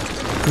to delete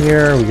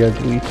here, we got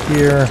to delete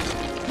here,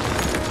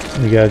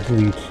 we got to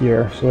delete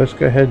here. So let's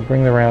go ahead and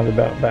bring the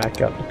roundabout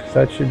back up, because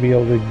that should be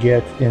able to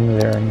get in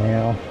there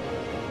now.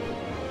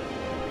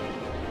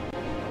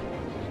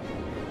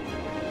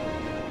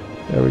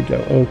 There we go.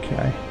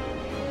 Okay.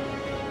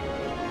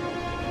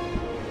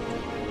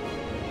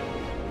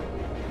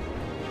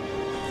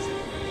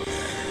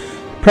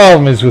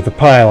 Problem is with the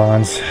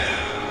pylons,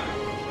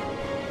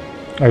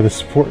 or the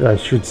support, I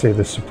should say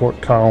the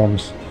support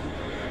columns.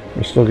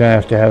 We're still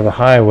going to have the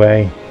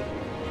highway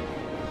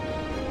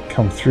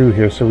come through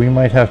here, so we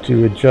might have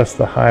to adjust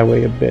the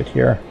highway a bit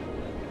here.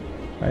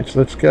 Alright, so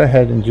let's go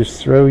ahead and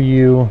just throw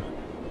you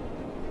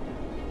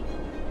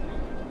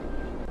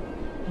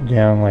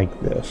down like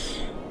this.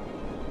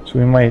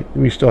 So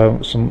we still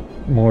have some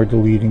more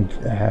deleting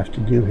to have to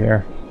do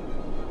here.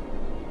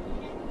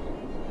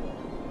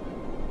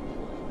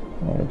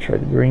 I'm going to try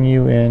to bring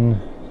you in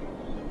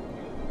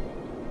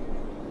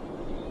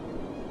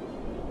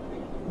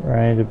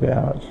right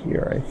about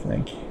here, I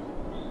think.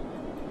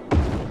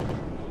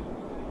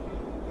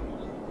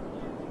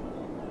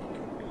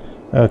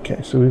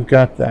 Okay, so we've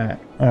got that.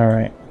 All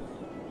right.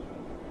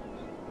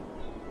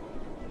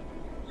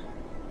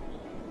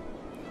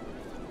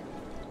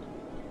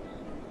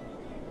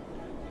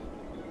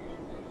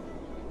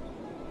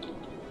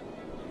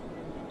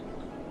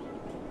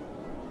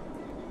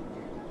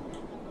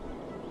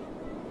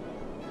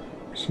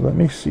 So let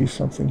me see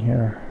something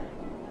here.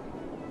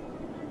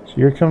 So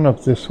you're coming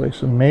up this way,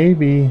 so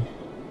maybe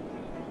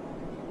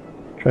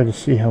try to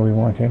see how we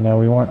want here. Now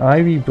we want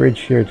Ivy Bridge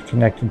here to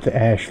connect into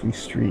Ashley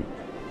Street.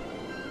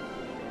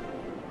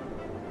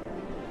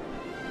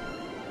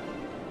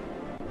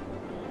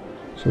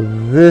 So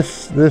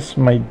this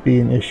might be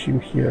an issue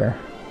here.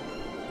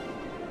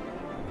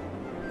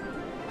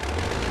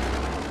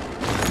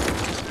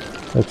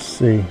 Let's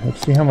see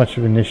how much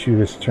of an issue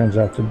this turns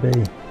out to be.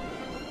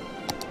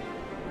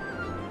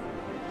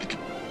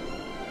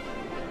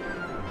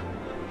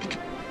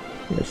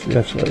 Yes,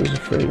 that's what I was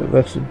afraid of.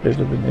 That's a bit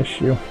of an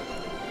issue.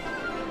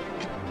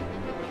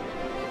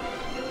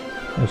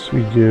 Yes,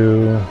 we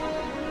do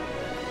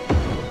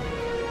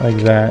like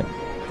that,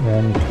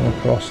 then come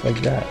across like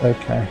that.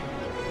 Okay,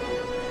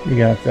 you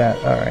got that.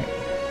 All right.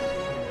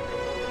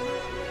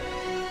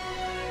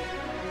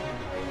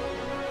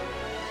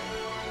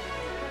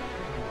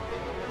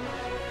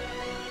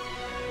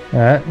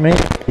 That may.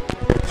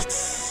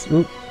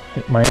 Oop!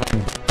 Hit my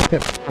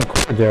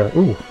cord there.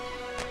 Ooh,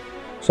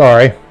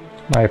 sorry.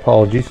 My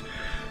apologies.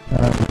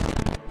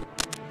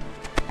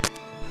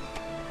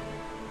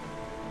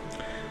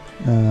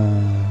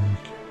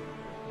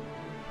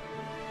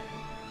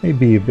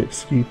 Maybe a bit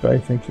steep, but I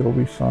think it'll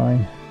be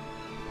fine.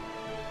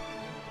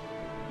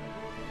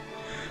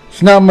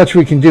 It's not much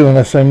we can do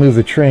unless I move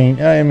the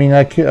train. I mean,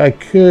 I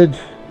could,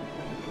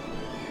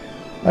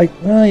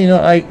 well, you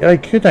know, I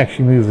could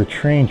actually move the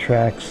train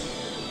tracks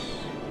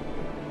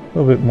a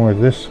little bit more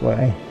this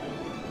way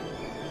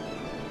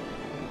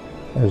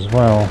as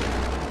well.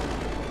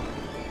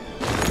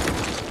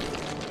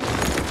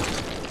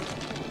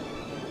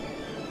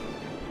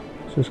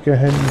 So let's go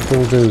ahead and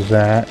bulldoze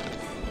that.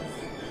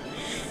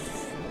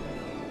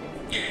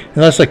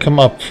 Unless I come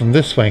up from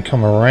this way and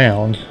come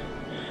around,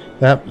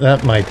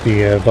 that might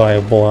be a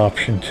viable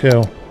option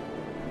too.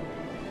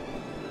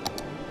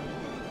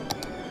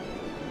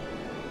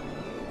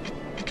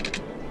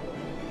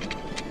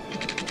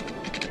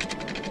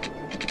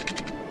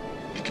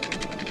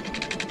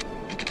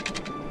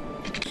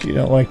 So you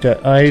don't like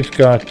that? I've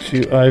got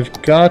to.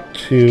 I've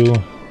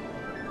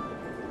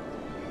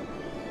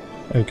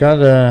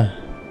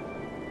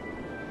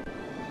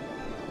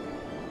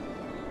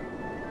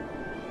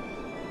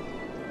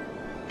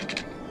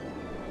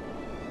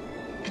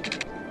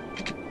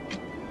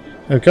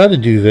got to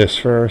do this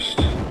first.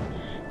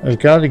 I've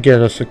got to get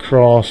us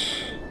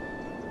across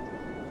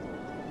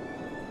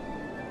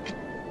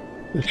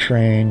the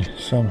train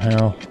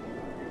somehow.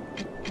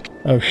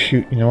 Oh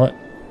shoot, you know what?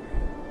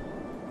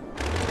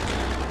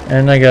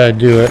 And I gotta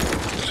do it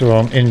so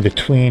I'm in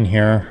between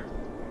here.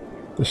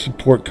 The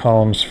support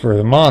columns for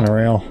the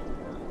monorail.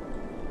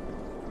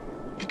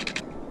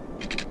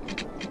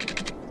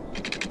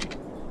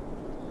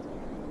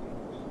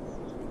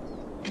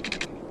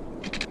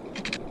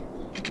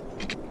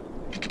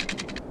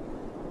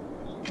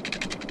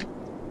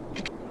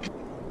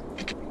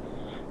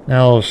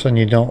 Now all of a sudden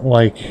you don't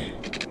like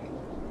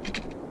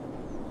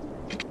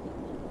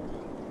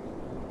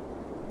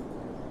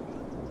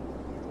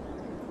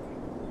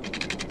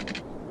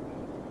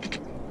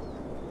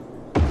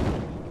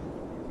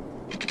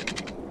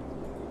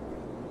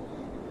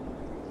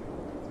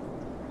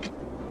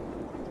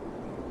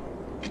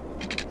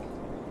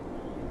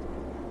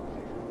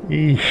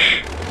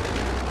Eesh.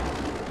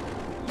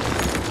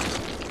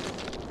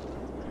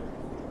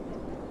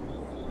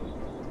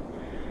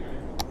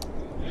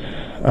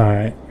 All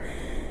right.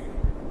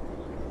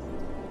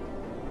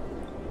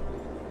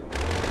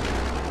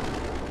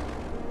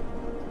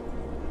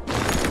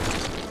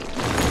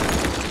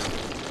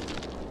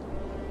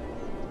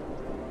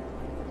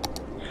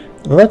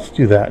 Let's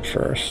do that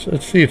first.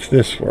 Let's see if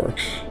this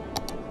works.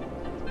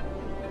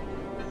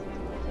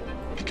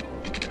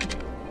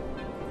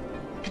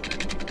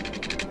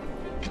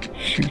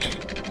 Shoot.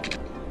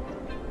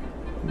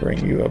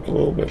 Bring you up a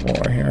little bit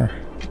more here.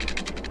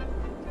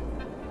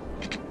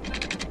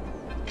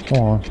 Come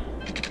on.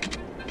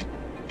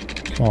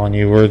 Come on,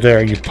 you were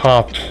there. You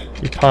popped.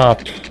 You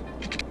popped.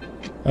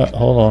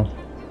 Hold on.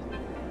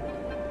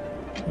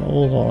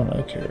 Hold on.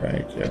 Okay,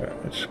 right there.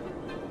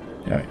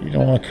 Yeah, you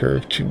don't want to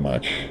curve too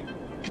much.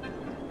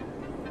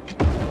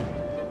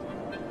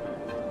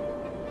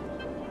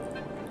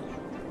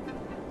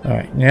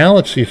 Alright, now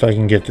let's see if I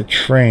can get the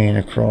train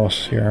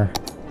across here.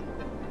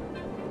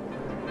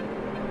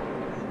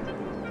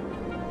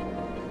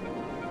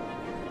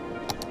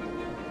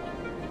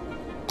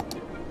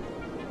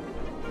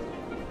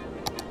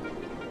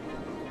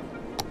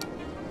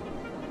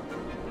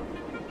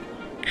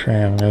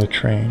 Tram, no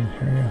train.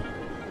 Here we go.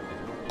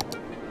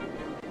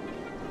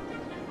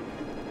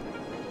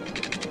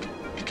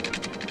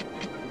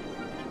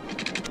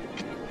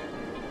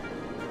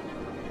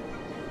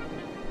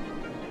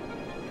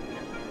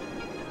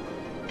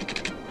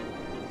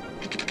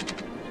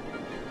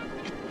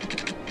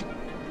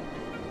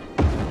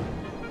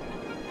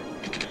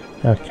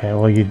 Okay,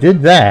 well you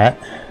did that.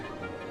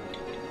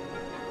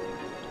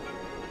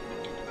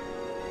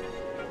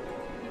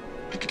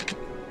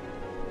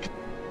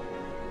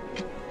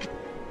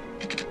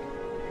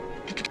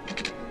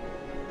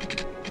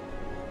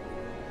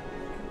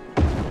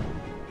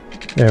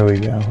 There we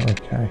go.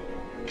 Okay.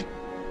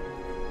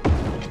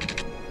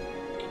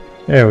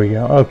 There we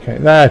go. Okay,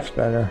 that's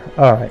better.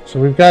 All right, so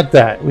we've got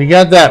that. We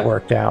got that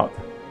worked out.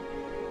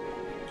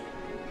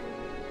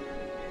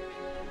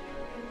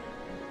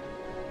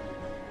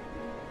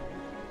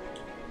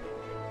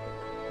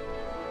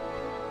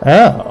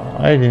 Oh,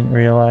 I didn't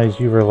realize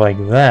you were like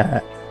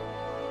that.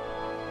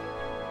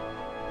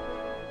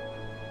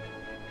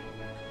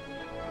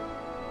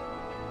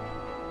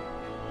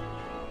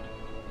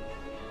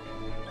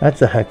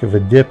 That's a heck of a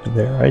dip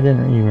there. I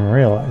didn't even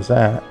realize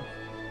that.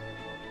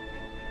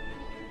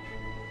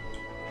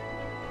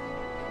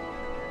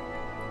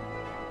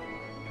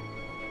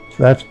 So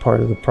that's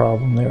part of the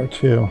problem there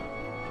too.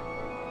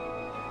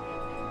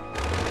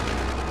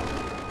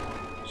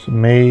 So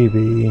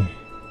maybe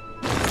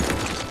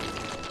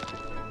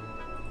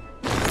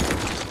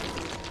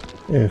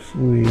if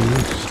we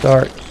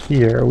start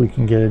here, we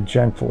can get a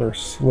gentler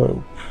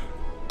slope.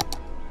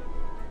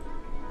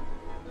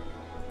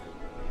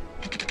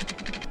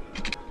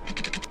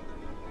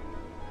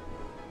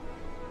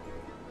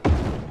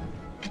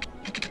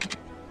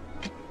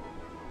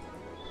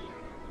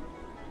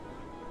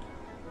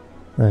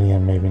 Then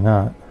again, maybe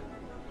not.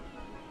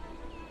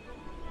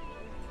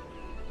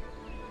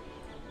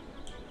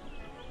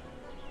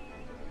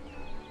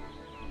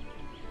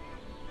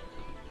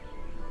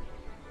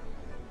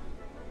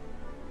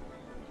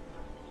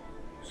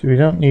 So we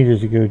don't need it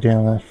to go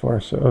down that far.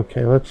 So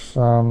okay, let's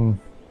try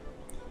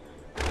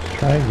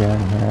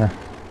again here.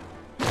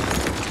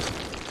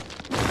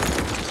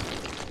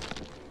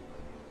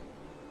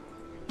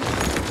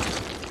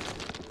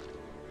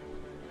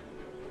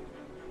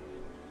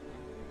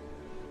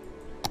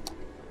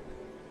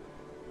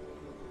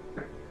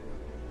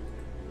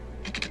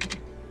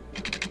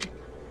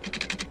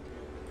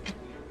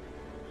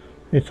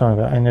 What are you talking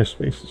about? I know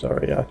space is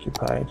already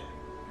occupied.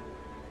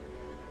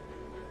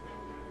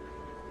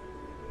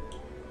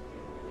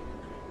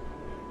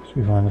 So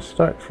we want to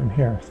start from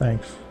here.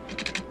 Thanks.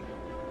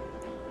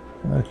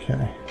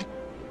 Okay.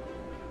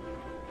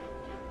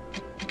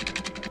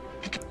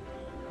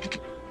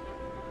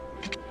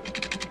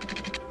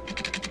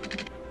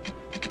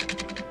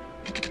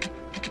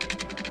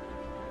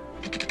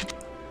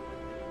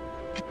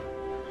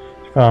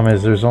 The problem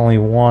is there's only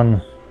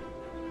one.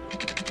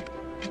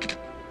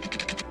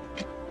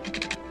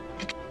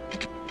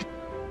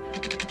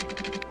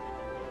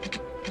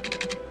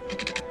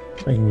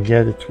 I can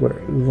get it to where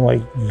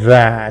like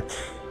that.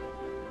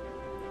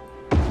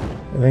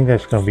 I think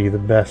that's going to be the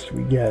best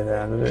we get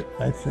out of it.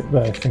 I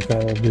think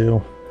that'll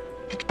do.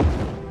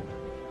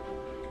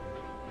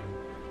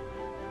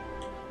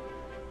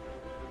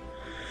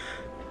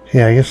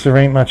 Yeah, I guess there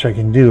ain't much I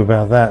can do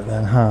about that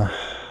then, huh?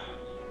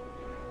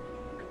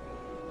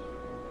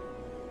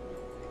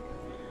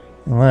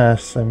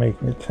 Unless I make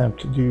an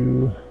attempt to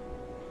do.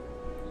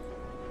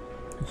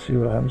 Let's see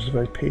what happens if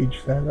I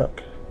page that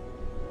up.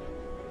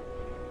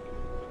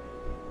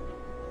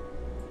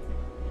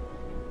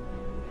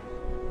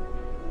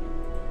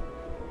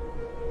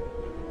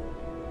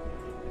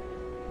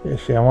 Yeah,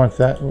 see, I want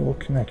that little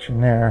connection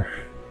there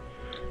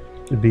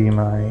to be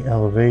my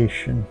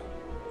elevation.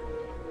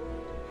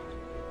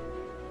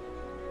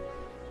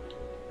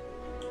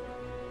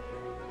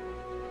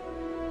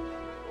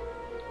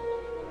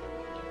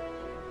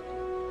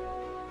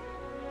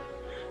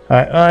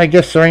 Alright, I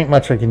guess there ain't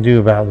much I can do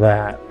about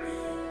that.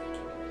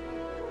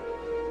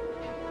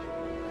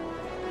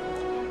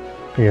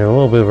 Yeah, a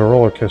little bit of a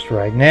roller coaster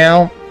right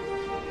now.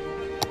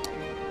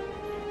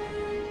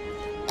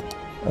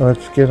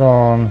 Let's get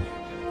on.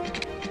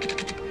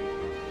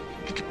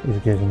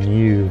 Let's get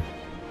you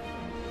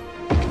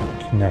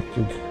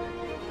connected.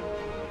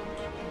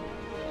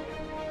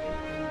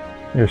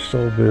 You're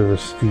still a bit of a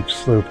steep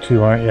slope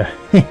too, aren't you?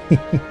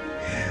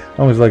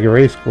 Almost like a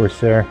race course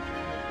there.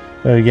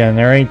 But again,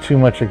 there ain't too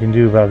much I can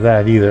do about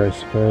that either, I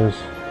suppose.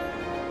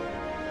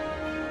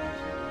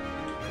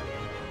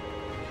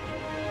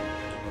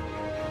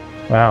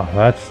 Wow,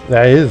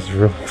 that is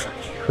really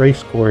like a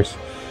race course.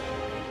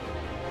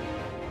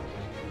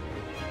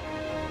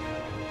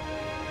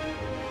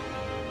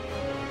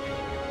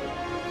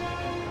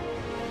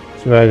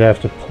 So I'd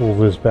have to pull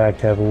this back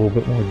to have a little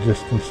bit more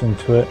distance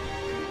into it.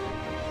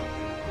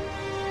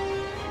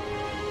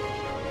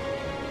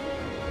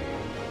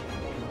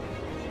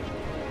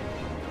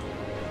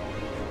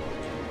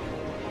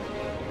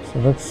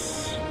 So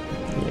that's,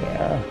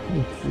 yeah,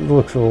 it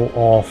looks a little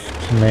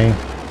off to me.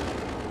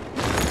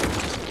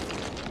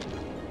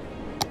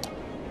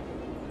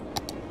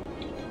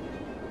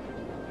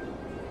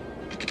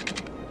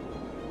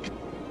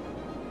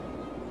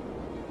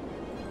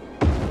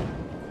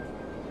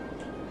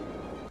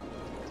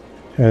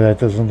 Yeah, that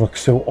doesn't look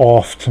so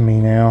off to me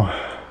now.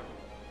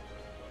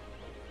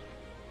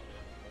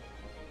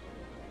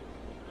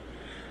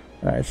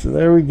 Alright, so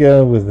there we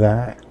go with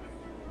that.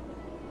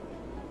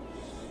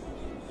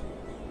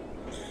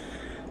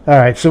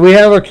 Alright, so we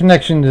have our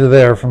connection to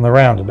there from the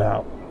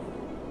roundabout.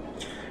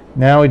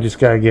 Now we just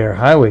gotta get our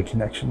highway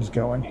connections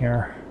going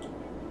here.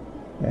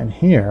 And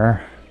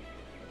here,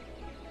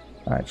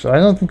 Alright, so I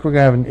don't think we're going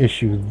to have an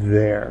issue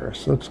there.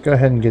 So let's go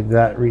ahead and get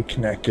that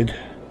reconnected.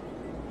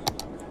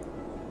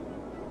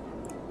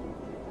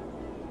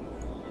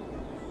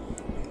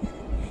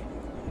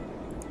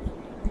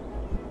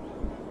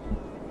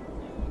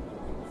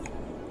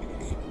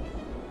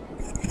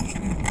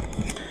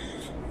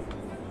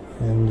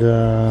 And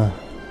go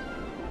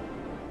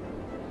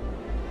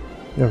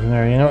from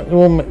there. You know,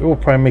 we'll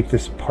probably make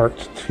this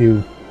part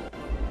 2.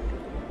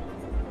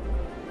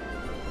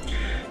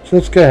 So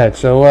let's go ahead.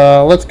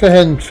 So let's go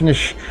ahead and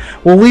finish.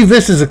 We'll leave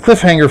this as a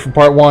cliffhanger for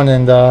part 1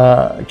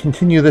 and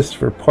continue this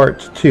for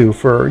part 2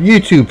 for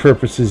YouTube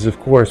purposes, of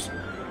course,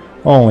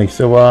 only.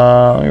 So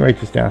let me write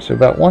this down. So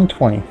about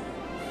 120.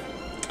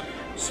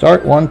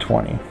 Start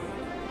 120.